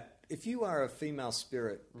in that? If you are a female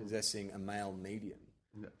spirit possessing a male medium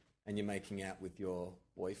and you're making out with your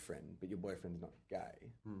boyfriend, but your boyfriend's not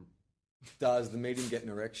gay, does the medium get an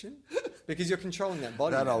erection? Because you're controlling that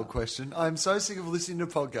body. That now. old question. I'm so sick of listening to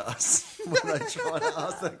podcasts when they try to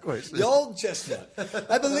ask that question. The old chestnut.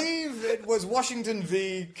 I believe it was Washington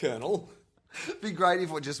v. Colonel. It'd be great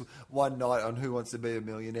if it just one night on Who Wants to Be a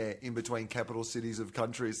Millionaire, in between capital cities of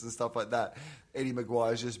countries and stuff like that, Eddie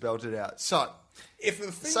McGuire's just belted out. So, If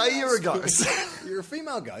a say you're a ghost. You're a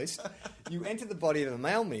female ghost. You enter the body of a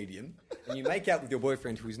male medium and you make out with your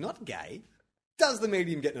boyfriend who is not gay. Does the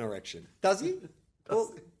medium get an erection? Does he?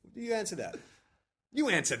 Well, you answer that. You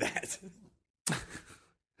answer that.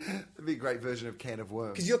 It'd be a great version of Can of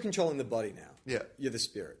Worms. Because you're controlling the body now. Yeah. You're the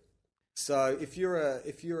spirit. So if you're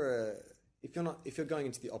going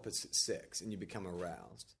into the opposite sex and you become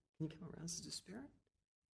aroused, can you become aroused as a spirit?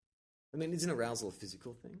 I mean, isn't arousal a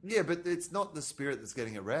physical thing? Yeah, but it's not the spirit that's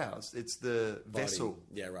getting aroused. It's the Body. vessel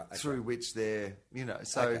Yeah, right. Okay. through which they're,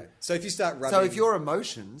 So, Okay. So if you start rubbing... so if your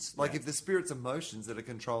emotions, Yeah. if the spirit's emotions that are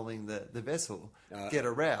controlling the vessel get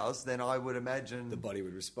aroused, then I would imagine the body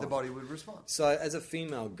would respond. The body would respond. So as a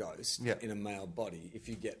female ghost Yeah. in a male body, if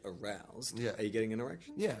you get aroused, Yeah. are you getting an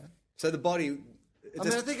erection? Yeah. So the body... I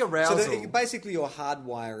think arousal... So basically you're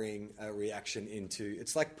hardwiring a reaction into...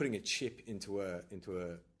 It's like putting a chip into a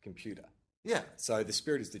computer. Yeah. So the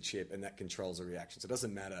spirit is the chip, and that controls a reaction. So it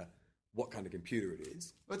doesn't matter what kind of computer it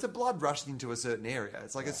is. Well, it's a blood rush into a certain area.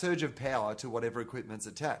 It's like a surge of power to whatever equipment's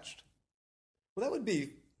attached. Well, that would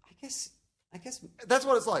be, I guess. That's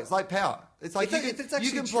what it's like. It's like power. It's like If it's you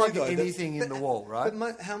actually can true, plug though, anything in the wall, right?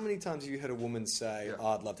 But how many times have you heard a woman say, "Oh,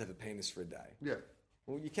 I'd love to have a penis for a day"? Yeah.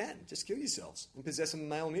 Well, you can just kill yourselves and possess a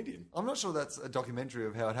male medium. I'm not sure that's a documentary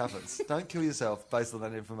of how it happens. Don't kill yourself based on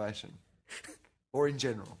that information. Or in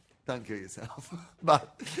general. Don't kill yourself.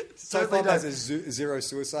 But So certainly far, there's don't. a zero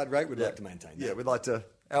suicide rate. We'd like to maintain that. Yeah, we'd like to.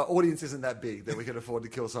 Our audience isn't that big that we can afford to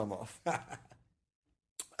kill some off.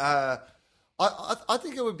 I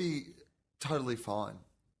think it would be totally fine,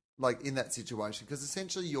 like in that situation, because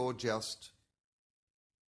essentially you're just.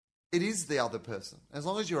 It is the other person. As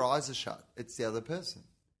long as your eyes are shut, it's the other person.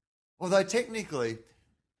 Although technically,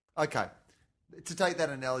 okay, to take that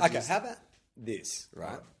analogy. Okay, how about this,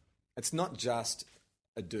 right? It's not just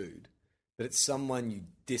a dude, but it's someone you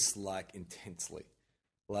dislike intensely.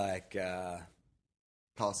 Like Carl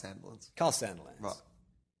Sandilands. Carl Sandilands. Right.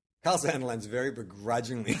 Carl Sandilands very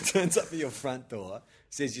begrudgingly turns up at your front door,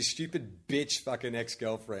 says your stupid bitch fucking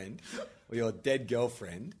ex-girlfriend or your dead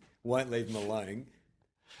girlfriend won't leave him alone.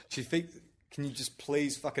 Can you just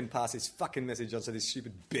please fucking pass this fucking message on so this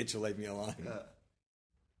stupid bitch will leave me alone?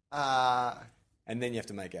 And then you have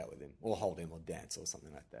to make out with him or hold him or dance or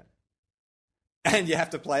something like that. And you have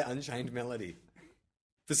to play Unchained Melody.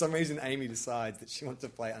 For some reason, Amy decides that she wants to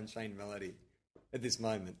play Unchained Melody at this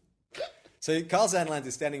moment. So Carl Sandilands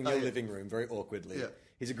is standing in your living room very awkwardly. Yeah.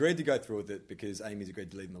 He's agreed to go through with it because Amy's agreed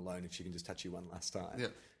to leave him alone if she can just touch you one last time. Yeah.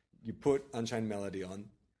 You put Unchained Melody on,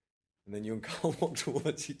 and then you and Carl walk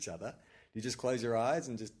towards each other. You just close your eyes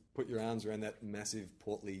and just put your arms around that massive,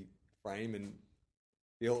 portly frame and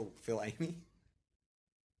feel Amy.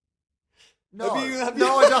 No, Have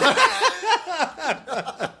no, you-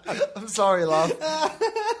 I don't. I'm sorry, love.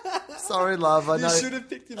 Sorry, love. I You know. should have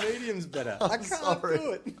picked your mediums better. I can't Sorry.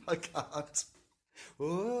 do it. I can't.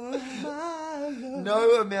 Oh, my love.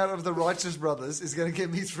 No amount of the Righteous Brothers is going to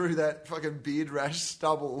get me through that fucking beard rash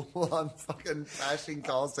stubble while I'm fucking bashing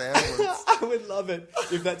Carl Sandilands. I would love it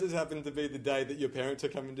if that just happened to be the day that your parents are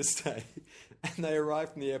coming to stay and they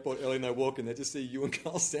arrive from the airport early and they walk in, they just see you and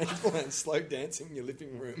Carl Sandilands slow dancing in your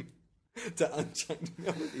living room to Unchained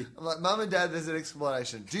Melody. I'm like, Mum and Dad, there's an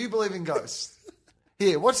explanation. Do you believe in ghosts?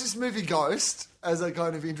 Here, watch this movie Ghost as a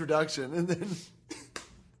kind of introduction, and then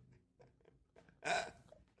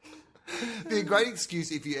be a great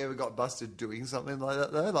excuse if you ever got busted doing something like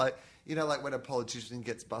that, though. Like, like when a politician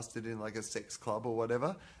gets busted in like a sex club or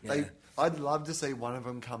whatever. Yeah. I'd love to see one of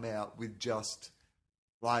them come out with just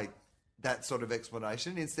like that sort of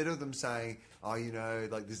explanation instead of them saying, "Oh,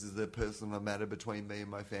 like this is the personal matter between me and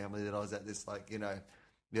my family that I was at this sauna,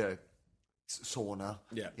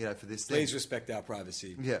 for this thing." Please respect our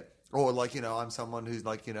privacy. Yeah. Or like, I'm someone who's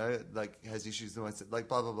like, has issues, like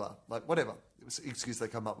blah, blah, blah. Like whatever excuse they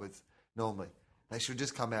come up with normally. They should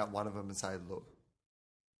just come out, one of them, and say, look,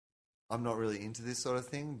 I'm not really into this sort of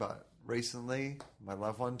thing, but recently my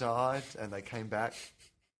loved one died and they came back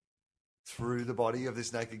through the body of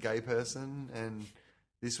this naked gay person and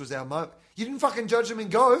this was our moment. You didn't fucking judge them in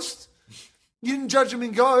Ghost. You didn't judge them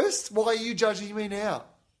in Ghost. Why are you judging me now?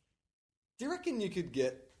 Do you reckon you could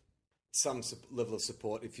get some level of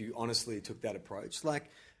support if you honestly took that approach? Like,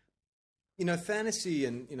 fantasy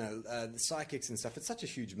and, the psychics and stuff, it's such a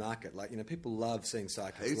huge market. Like, people love seeing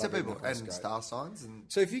psychics. Heaps love of people reading the and horoscope. star signs and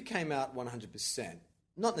So if you came out 100%,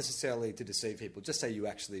 not necessarily to deceive people, just say you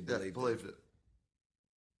actually believed it.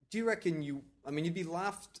 Do you reckon you'd be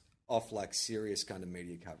laughed off like serious kind of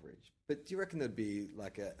media coverage, but do you reckon there'd be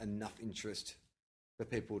like enough interest for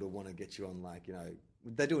people to want to get you on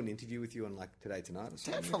would they do an interview with you on like Today Tonight or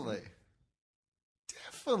something?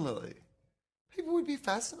 Definitely. People would be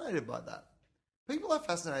fascinated by that. People are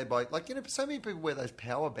fascinated by, like, so many people wear those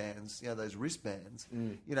power bands, those wristbands,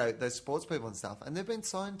 those sports people and stuff, and they've been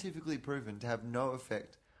scientifically proven to have no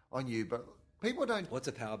effect on you. But people don't. What's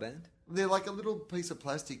a power band? They're like a little piece of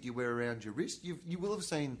plastic you wear around your wrist. You will have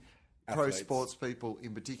seen pro Athletes. sports people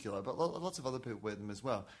in particular, but lots of other people wear them as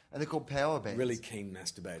well, and they're called power bands. Really keen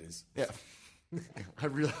masturbators. Yeah. I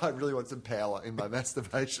really want some power in my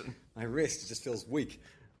masturbation. My wrist just feels weak.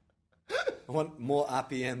 I want more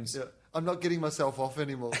RPMs. Yeah. I'm not getting myself off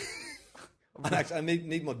anymore. I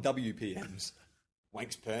need more WPMs.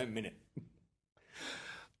 Wanks per minute.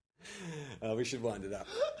 We should wind it up.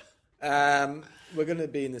 We're going to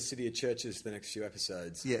be in the City of Churches for the next few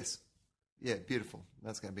episodes. Yes. Yeah, beautiful.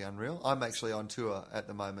 That's going to be unreal. I'm actually on tour at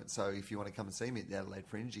the moment, so if you want to come and see me at the Adelaide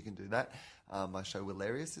Fringe, you can do that. My show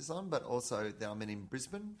Hilarious is on, but also I'm in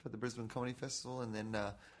Brisbane for the Brisbane Comedy Festival, and then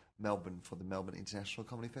Melbourne for the Melbourne International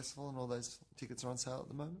Comedy Festival, and all those tickets are on sale at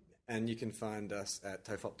the moment. And you can find us at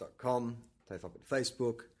tofop.com, Tofop at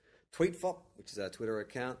Facebook, TweetFop, which is our Twitter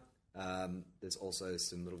account. There's also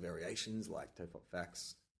some little variations like Tofop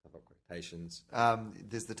Facts, Tofop Quotations.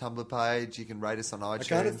 There's the Tumblr page. You can rate us on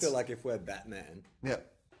iTunes. I kind of feel like if we're Batman, yeah,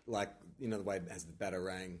 like, the way it has the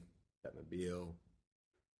Batarang, Batmobile,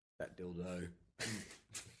 Bat Dildo.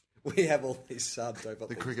 We have all these Tofop.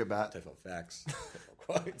 The cricket bat. Tofop Facts, Tofop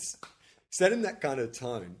Quotes. Set in that kind of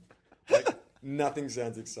tone. Like, nothing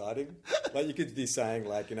sounds exciting. Like, you could be saying,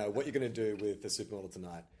 like, what you're going to do with the supermodel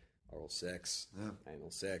tonight. Oral sex,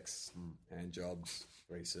 anal sex, hand jobs,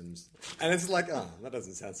 threesomes. And it's like, that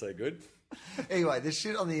doesn't sound so good. Anyway, there's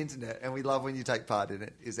shit on the internet, and we love when you take part in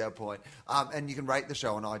it, is our point. And you can rate the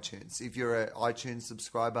show on iTunes. If you're an iTunes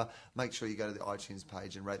subscriber, make sure you go to the iTunes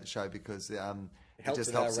page and rate the show, because it helps just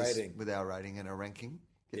with helps our us rating. with our rating and our ranking.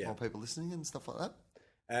 Get more people listening and stuff like that.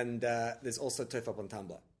 And there's also Tofop on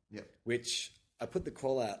Tumblr, which I put the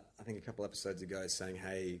call out, I think, a couple episodes ago saying,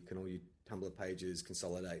 hey, can all you Tumblr pages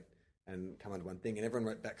consolidate and come under one thing? And everyone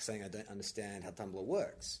wrote back saying, I don't understand how Tumblr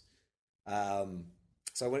works.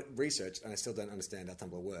 So I went researched, and I still don't understand how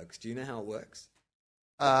Tumblr works. Do you know how it works?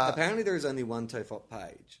 Apparently there is only one Tofop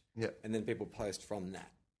page. Yeah. And then people post from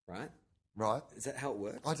that, right? Right. Is that how it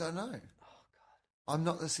works? I don't know. Oh, God. I'm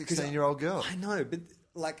not the 16-year-old girl. I know, but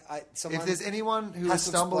if there's anyone who has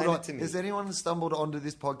stumbled onto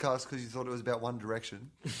this podcast because you thought it was about One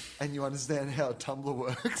Direction and you understand how Tumblr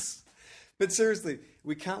works. But seriously,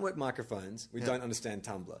 we can't work microphones. We don't understand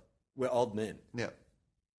Tumblr. We're old men. Yeah.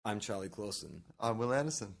 I'm Charlie Clausen. I'm Will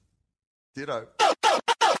Anderson. Ditto.